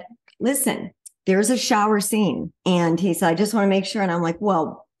said, listen, there's a shower scene. And he said, I just want to make sure. And I'm like,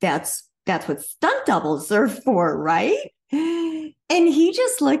 well, that's what stunt doubles are for, right? And he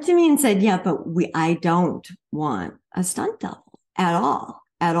just looked at me and said, yeah, but I don't want a stunt double at all.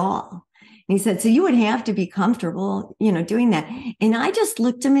 And he said, so you would have to be comfortable, doing that. And I just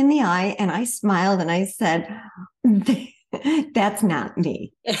looked him in the eye, and I smiled, and I said, that's not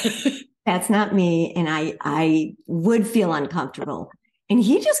me. That's not me. And I would feel uncomfortable. And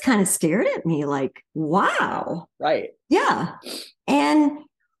he just kind of stared at me like, wow. Right. Yeah. And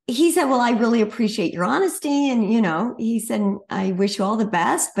he said, well, I really appreciate your honesty. And, he said, I wish you all the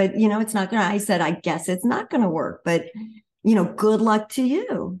best, but, it's not going to, I said, I guess it's not going to work, but, good luck to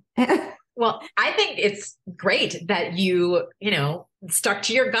you. Well, I think it's great that you, stuck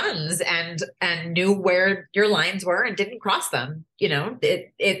to your guns and knew where your lines were and didn't cross them.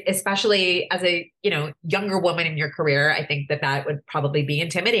 It especially as a, younger woman in your career, I think that would probably be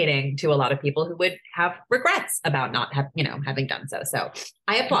intimidating to a lot of people who would have regrets about not having done so. So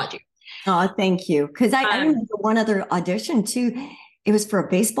I applaud you. Oh, thank you. Because I remember one other audition too. It was for a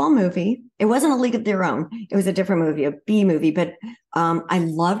baseball movie. It wasn't A League of Their Own. It was a different movie, a B movie, but I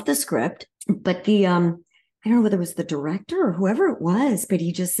loved the script, but I don't know whether it was the director or whoever it was, but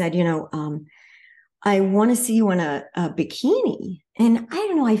he just said, I want to see you in a bikini. And I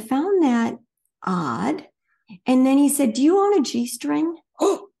don't know, I found that odd. And then he said, do you own a G-string?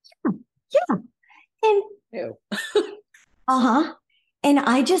 Oh, yeah. And uh-huh. And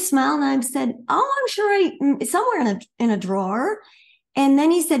I just smiled, and I said, oh, I'm sure somewhere in a drawer. And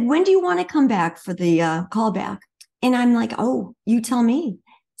then he said, when do you want to come back for the callback? And I'm like, oh, you tell me.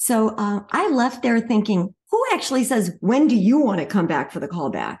 So I left there thinking, who actually says, when do you want to come back for the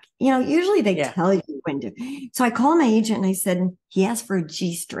callback? Usually they tell you when to. So I called my agent, and I said, he asked for a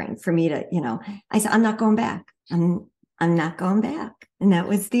G-string for me to, I said, I'm not going back. I'm not going back. And that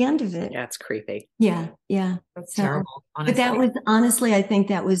was the end of it. Yeah, it's creepy. Yeah. Yeah. That's terrible. Honestly. But that was, honestly, I think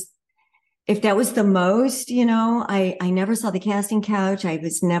that was if that was the most, I never saw the casting couch. I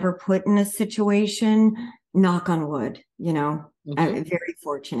was never put in a situation, knock on wood, I'm very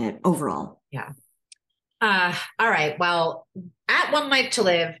fortunate overall. Yeah. All right. Well, at One Life to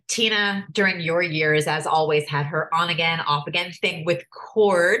Live, Tina, during your years, as always, had her on again, off again thing with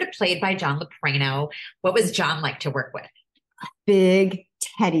Cord, played by John Loprano. What was John like to work with? Big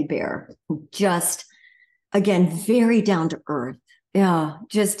teddy bear, just, again, very down to earth. Yeah,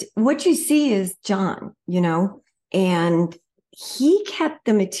 just what you see is John, and he kept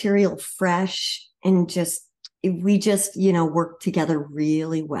the material fresh and we just, worked together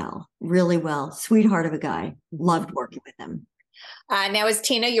really well, really well. Sweetheart of a guy. Loved working with him. Now, as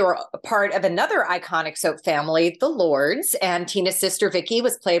Tina, you're a part of another iconic soap family, The Lords, and Tina's sister, Vicky,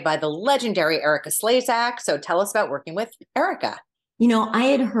 was played by the legendary Erica Slezak. So tell us about working with Erica. I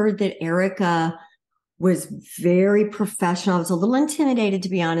had heard that Erica was very professional. I was a little intimidated, to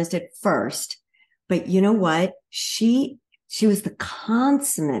be honest, at first. But you know what? She was the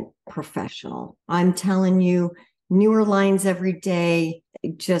consummate professional. I'm telling you, newer lines every day,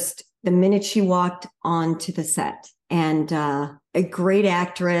 just the minute she walked onto the set. And a great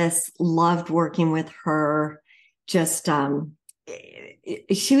actress, loved working with her. Just,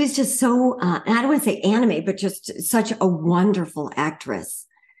 she was just so, I don't want to say anime, but just such a wonderful actress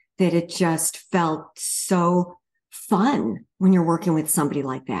that it just felt so fun when you're working with somebody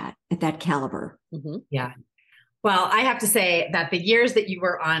like that, at that caliber. Mm-hmm. Yeah. Well, I have to say that the years that you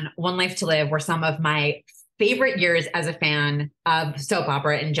were on One Life to Live were some of my favorite years as a fan of soap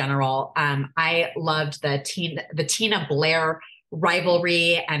opera in general. I loved the Tina Blair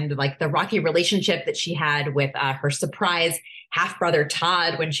rivalry and like the rocky relationship that she had with her surprise half brother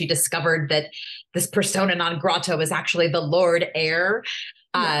Todd when she discovered that this persona non grata was actually the Lord Heir.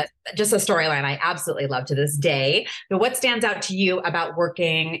 Just a storyline I absolutely love to this day. But what stands out to you about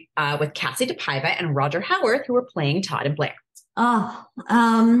working with Cassie DePaiva and Roger Howarth, who were playing Todd and Blair?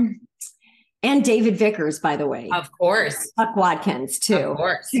 And David Vickers, by the way. Of course. Buck Watkins, too. Of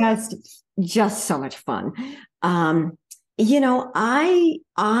course. Just so much fun. I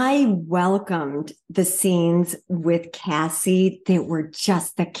welcomed the scenes with Cassie that were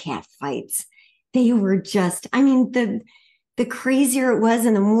just the cat fights. They were just, the crazier it was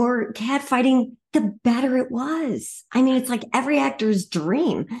and the more cat fighting, the better it was. It's like every actor's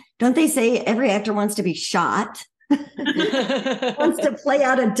dream. Don't they say every actor wants to be shot? Wants to play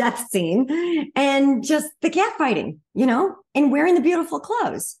out a death scene, and just the cat fighting, and wearing the beautiful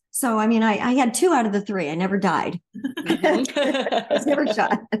clothes. So, I had 2 out of the 3. I never died. I was never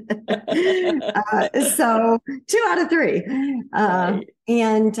shot. So 2 out of 3.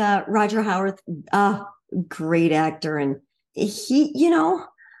 And Roger Howarth, great actor. And he,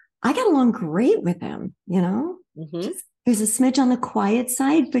 I got along great with him, Mm-hmm. He was a smidge on the quiet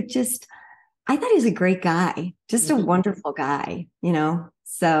side, but just, I thought he was a great guy, just a wonderful guy,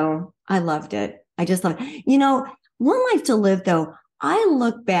 so I loved it. I just love it. One Life to Live, though, I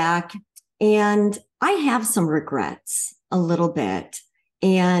look back and I have some regrets a little bit.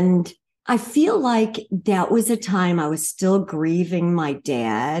 And I feel like that was a time I was still grieving my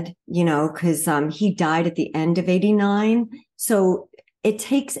dad, because he died at the end of 89. So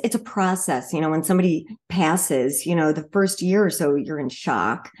it's a process, when somebody passes, the first year or so you're in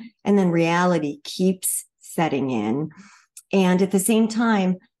shock, and then reality keeps setting in. And at the same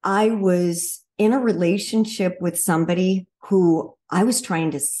time, I was in a relationship with somebody who I was trying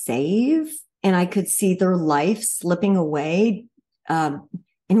to save, and I could see their life slipping away. And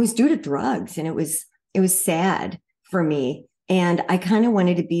it was due to drugs, and it was sad for me. And I kind of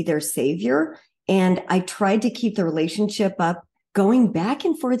wanted to be their savior. And I tried to keep the relationship up, going back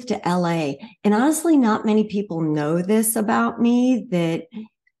and forth to LA. And honestly, not many people know this about me, that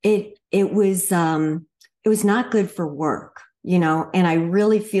it was not good for work, and I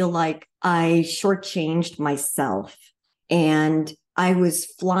really feel like I shortchanged myself. And I was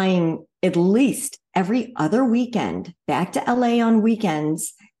flying at least every other weekend back to LA on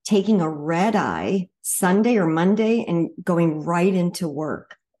weekends, taking a red eye Sunday or Monday and going right into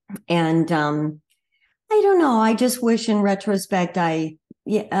work. And I don't know. I just wish in retrospect I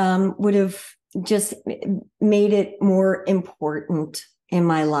would have just made it more important in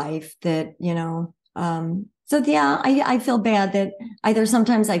my life that, so yeah, I feel bad that either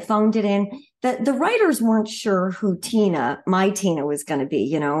sometimes I phoned it in, that the writers weren't sure who my Tina was going to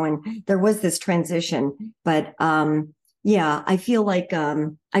be, and there was this transition, but yeah, I feel like I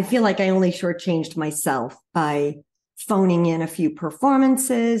only shortchanged myself by phoning in a few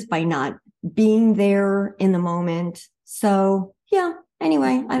performances, by not being there in the moment. So yeah,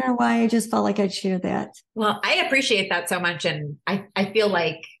 anyway, I don't know why I just felt like I'd share that. Well, I appreciate that so much. And I feel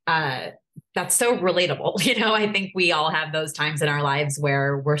like that's so relatable. I think we all have those times in our lives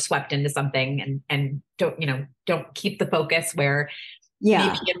where we're swept into something and don't keep the focus where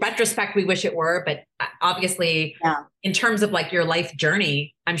maybe in retrospect, we wish it were, but obviously in terms of like your life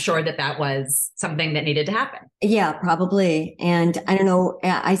journey, I'm sure that was something that needed to happen. Yeah, probably. And I don't know,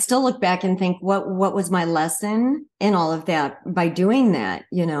 I still look back and think what was my lesson in all of that by doing that,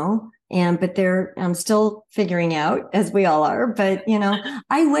 but I'm still figuring out, as we all are, but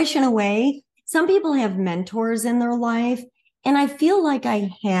I wish in a way some people have mentors in their life. And I feel like I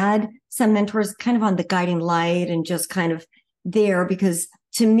had some mentors kind of on the guiding light and just kind of there, because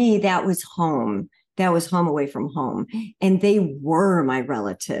to me, that was home. That was home away from home. And they were my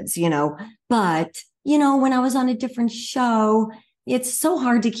relatives, but, when I was on a different show, it's so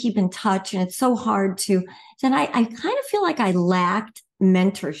hard to keep in touch and it's so hard then I kind of feel like I lacked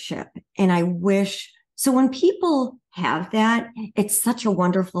mentorship, and I wish. So when people have that, it's such a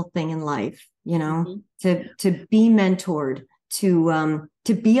wonderful thing in life, to be mentored, to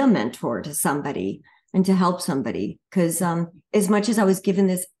be a mentor to somebody and to help somebody. Because as much as I was given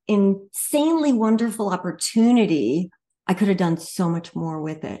this insanely wonderful opportunity, I could have done so much more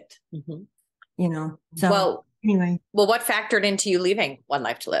with it. So anyway. Well, what factored into you leaving One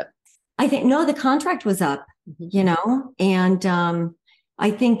Life to Live? I think, the contract was up, and I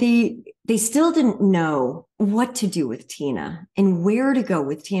think they still didn't know what to do with Tina and where to go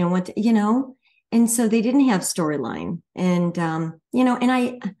with Tina, and so they didn't have storyline. And, and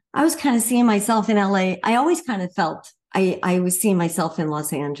I was kind of seeing myself in LA. I always kind of felt I was seeing myself in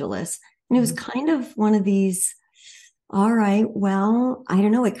Los Angeles, and it was kind of one of these, all right, well, I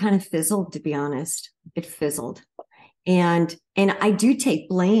don't know. It kind of fizzled, to be honest. It fizzled. And I do take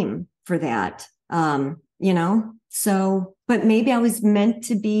blame for that, so, but maybe I was meant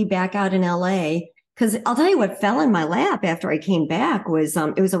to be back out in LA, because I'll tell you what fell in my lap after I came back was,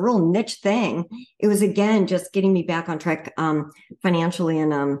 it was a real niche thing. It was, again, just getting me back on track, financially.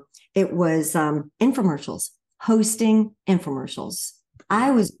 And, it was, infomercials, hosting infomercials.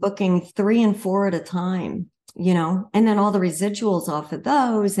 I was booking 3 and 4 at a time, and then all the residuals off of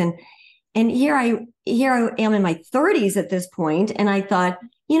those. And here I am in my 30s at this point. And I thought,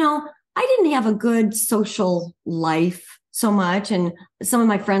 I didn't have a good social life so much. And some of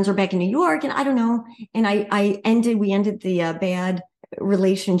my friends were back in New York, and I don't know. And we ended the bad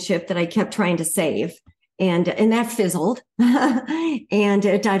relationship that I kept trying to save. And that fizzled and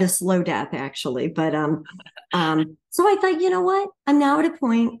it died a slow death, actually. But, so I thought, you know what? I'm now at a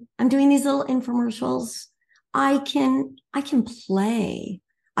point, I'm doing these little infomercials. I can play.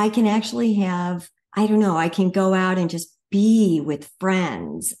 I can actually have, I don't know, I can go out and just be with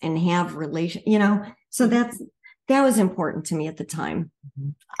friends and have so that was important to me at the time.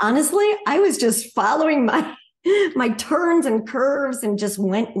 Honestly, I was just following my turns and curves and just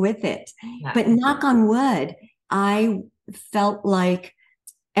went with it. Yeah. But knock on wood, I felt like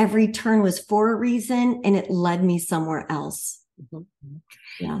every turn was for a reason, and it led me somewhere else.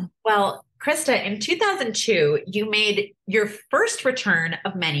 Yeah. Well, Krista, in 2002, you made your first return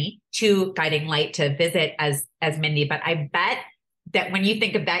of many to Guiding Light to visit as Mindy, but I bet that when you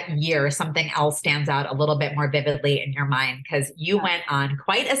think of that year, something else stands out a little bit more vividly in your mind, because you went on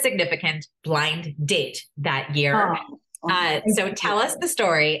quite a significant blind date that year. So tell us the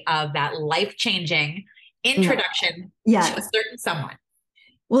story of that life-changing introduction to a certain someone.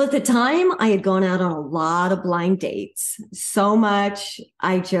 Well, at the time, I had gone out on a lot of blind dates. So much,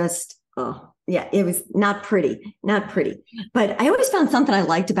 it was not pretty. But I always found something I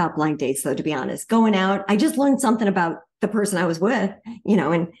liked about blind dates, though, to be honest. Going out, I just learned something about the person I was with,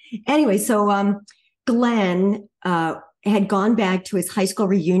 and anyway, so Glenn had gone back to his high school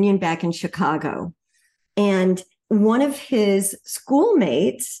reunion back in Chicago. And one of his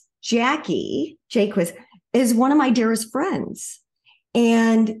schoolmates, Jackie Jaquist, is one of my dearest friends.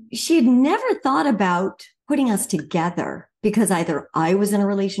 And she had never thought about putting us together, because either I was in a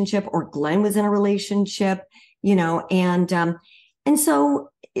relationship or Glenn was in a relationship, and so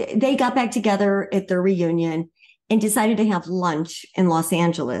they got back together at their reunion and decided to have lunch in Los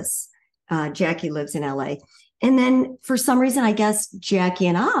Angeles. Jackie lives in LA. And then for some reason, I guess Jackie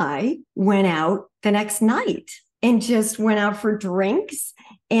and I went out the next night and just went out for drinks.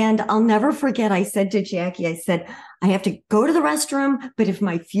 And I'll never forget, I said to Jackie, I have to go to the restroom, but if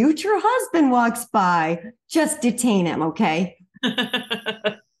my future husband walks by, just detain him, okay?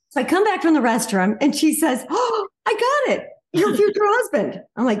 So I come back from the restroom and she says, "Oh, I got it. Your future husband."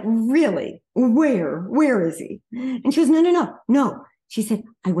 I'm like, "Really? Where is he?" And she goes, No. She said,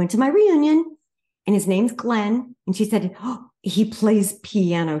 "I went to my reunion and his name's Glenn." And she said, "Oh, he plays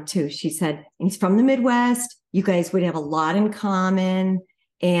piano too." She said, "And he's from the Midwest. You guys would have a lot in common."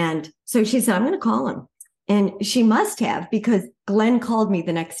 And so she said, I'm going to call him. And she must have, because Glenn called me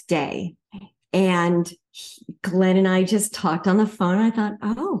the next day. And Glenn and I just talked on the phone. I thought,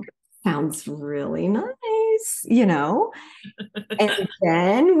 oh, sounds really nice, And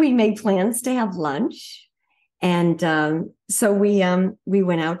then we made plans to have lunch. And so we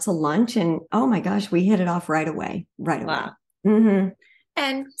went out to lunch, and oh my gosh, we hit it off right away. Wow. Mm-hmm.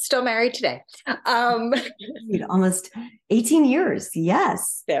 And still married today. Almost 18 years.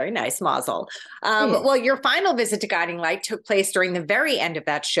 Yes. Very nice, Mazel. Well, your final visit to Guiding Light took place during the very end of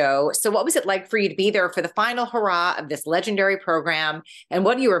that show. So what was it like for you to be there for the final hurrah of this legendary program? And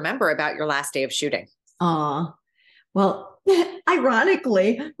what do you remember about your last day of shooting? Well,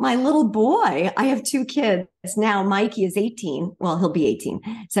 ironically, my little boy, I have 2 kids now. Mikey is 18. Well, he'll be 18,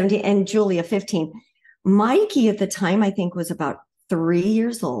 17, and Julia 15. Mikey at the time, I think, was about 3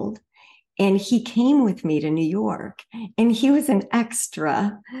 years old. And he came with me to New York, and he was an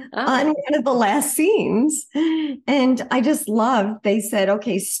extra on one of the last scenes. And I just loved, they said,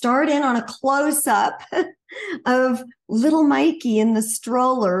 okay, start in on a close up of little Mikey in the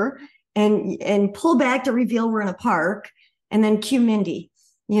stroller and pull back to reveal we're in a park, and then cue Mindy,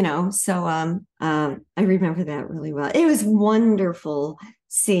 So I remember that really well. It was wonderful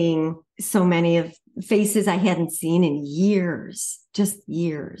seeing so many of faces I hadn't seen in years, just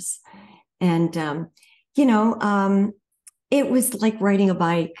years. And, it was like riding a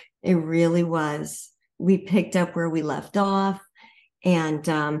bike. It really was. We picked up where we left off, and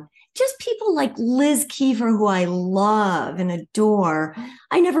just people like Liz Kiefer, who I love and adore.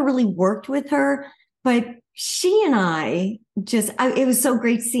 I never really worked with her, but she and I it was so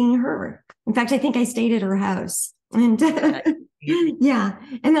great seeing her. In fact, I think I stayed at her house. And yeah.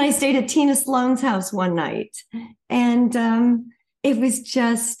 And then I stayed at Tina Sloan's house one night. And it was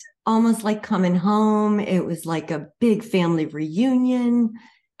just almost like coming home. It was like a big family reunion.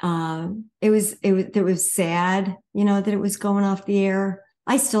 It was sad, that it was going off the air.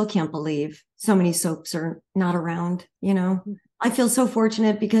 I still can't believe so many soaps are not around, I feel so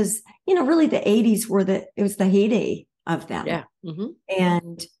fortunate because, really the 80s it was the heyday of them. Yeah. Mm-hmm.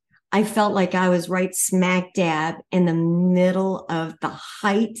 And I felt like I was right smack dab in the middle of the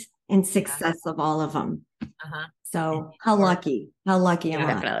height and success of all of them. Uh-huh. So how lucky am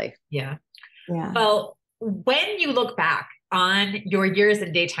I? Definitely. Yeah. Yeah. Well, when you look back on your years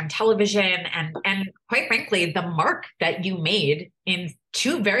in daytime television and quite frankly, the mark that you made in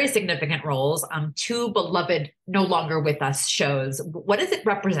 2 very significant roles on 2 beloved No Longer With Us shows, what does it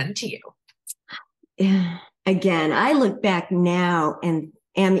represent to you? Again, I look back now and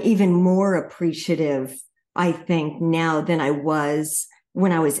am even more appreciative, I think, now than I was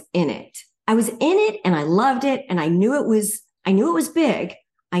when I was in it. I was in it and I loved it, and I knew it was big.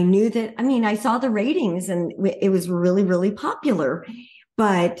 I knew that, I saw the ratings and it was really, really popular,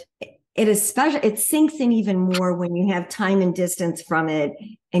 but it sinks in even more when you have time and distance from it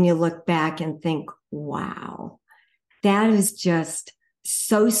and you look back and think, wow, that is just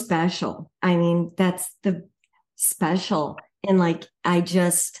so special. That's the special. And I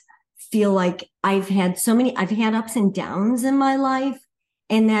just feel like I've had ups and downs in my life.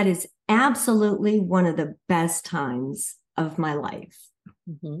 And that is absolutely one of the best times of my life.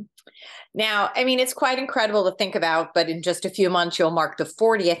 Mm-hmm. Now, it's quite incredible to think about, but in just a few months, you'll mark the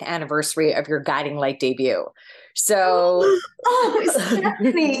 40th anniversary of your Guiding Light debut. So,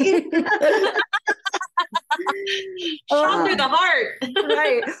 Stephanie. Shot through the heart.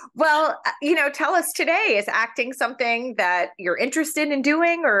 Right. Well, tell us today, is acting something that you're interested in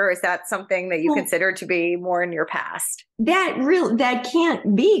doing, or is that something that you consider to be more in your past? That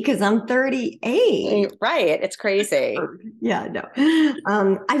can't be, because I'm 38. Right. It's crazy. Yeah, no.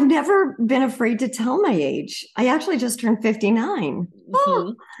 I've never been afraid to tell my age. I actually just turned 59.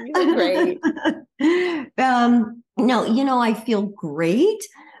 Mm-hmm. You're great. No, I feel great.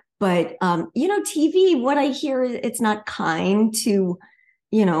 But, TV, what I hear, it's not kind to,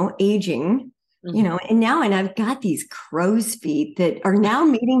 aging, Mm-hmm. and I've got these crow's feet that are now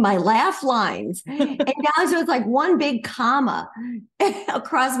meeting my laugh lines. And now so it's like one big comma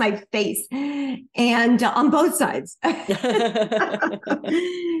across my face and on both sides.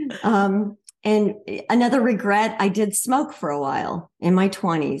 And another regret, I did smoke for a while in my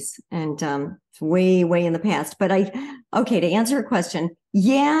 20s, and it's way, way in the past. But to answer your question,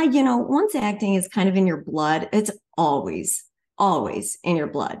 yeah, once acting is kind of in your blood, it's always in your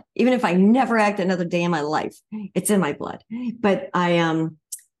blood. Even if I never act another day in my life, it's in my blood. But I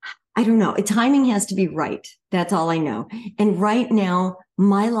don't know. Timing has to be right. That's all I know. And right now,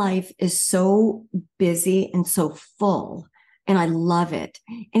 my life is so busy and so full, and I love it.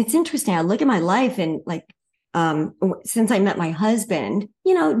 And it's interesting. I look at my life and since I met my husband,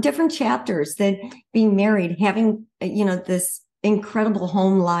 different chapters that being married, having, this incredible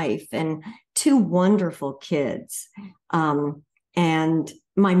home life and 2 wonderful kids. And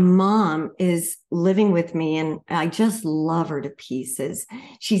my mom is living with me and I just love her to pieces.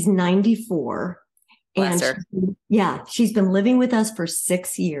 She's 94. Bless her. She's been living with us for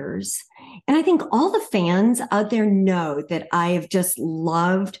 6 years. And I think all the fans out there know that I have just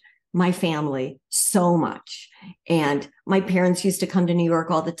loved my family so much. And my parents used to come to New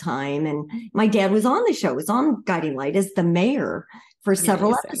York all the time. And my dad was on the show, was on Guiding Light as the mayor for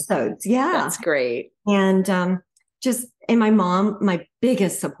several episodes. Yeah. That's great. And and my mom, my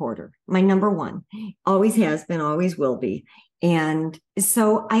biggest supporter, my number one, always has been, always will be. And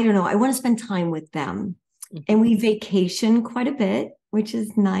so I don't know, I want to spend time with them. And we vacation quite a bit, which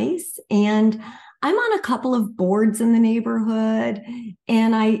is nice. And I'm on a couple of boards in the neighborhood,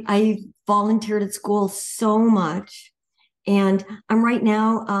 and I volunteered at school so much. And I'm right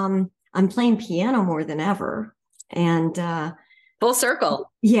now, I'm playing piano more than ever. And full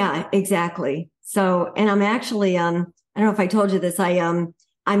circle. Yeah, exactly. So, and I'm actually, I don't know if I told you this, I'm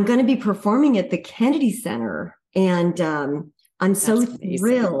going to be performing at the Kennedy Center, and I'm so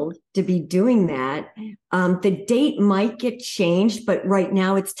thrilled to be doing that. The date might get changed, but right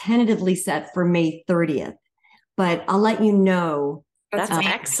now it's tentatively set for May 30th. But I'll let you know. That's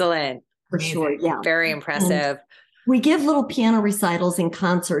excellent. For sure. Yeah. Very impressive. And we give little piano recitals and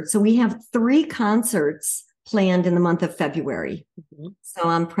concerts. So we have 3 concerts planned in the month of February. So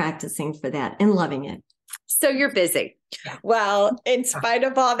I'm practicing for that and loving it. So you're busy. Well, in spite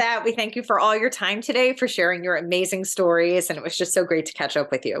of all that, we thank you for all your time today, for sharing your amazing stories. And it was just so great to catch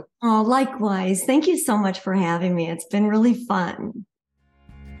up with you. Oh, likewise. Thank you so much for having me. It's been really fun.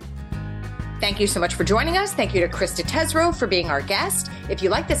 Thank you so much for joining us. Thank you to Krista Tesreau for being our guest. If you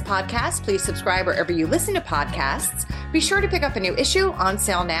like this podcast, please subscribe wherever you listen to podcasts. Be sure to pick up a new issue, on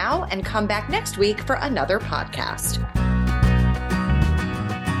sale now, and come back next week for another podcast.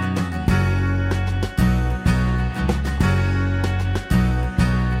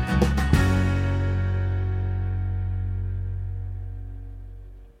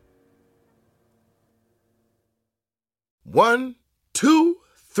 One, 2,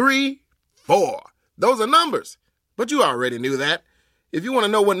 3, 4. Those are numbers, but you already knew that. If you want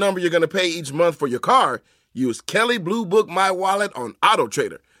to know what number you're going to pay each month for your car, use Kelley Blue Book My Wallet on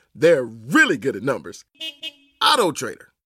AutoTrader. They're really good at numbers. AutoTrader.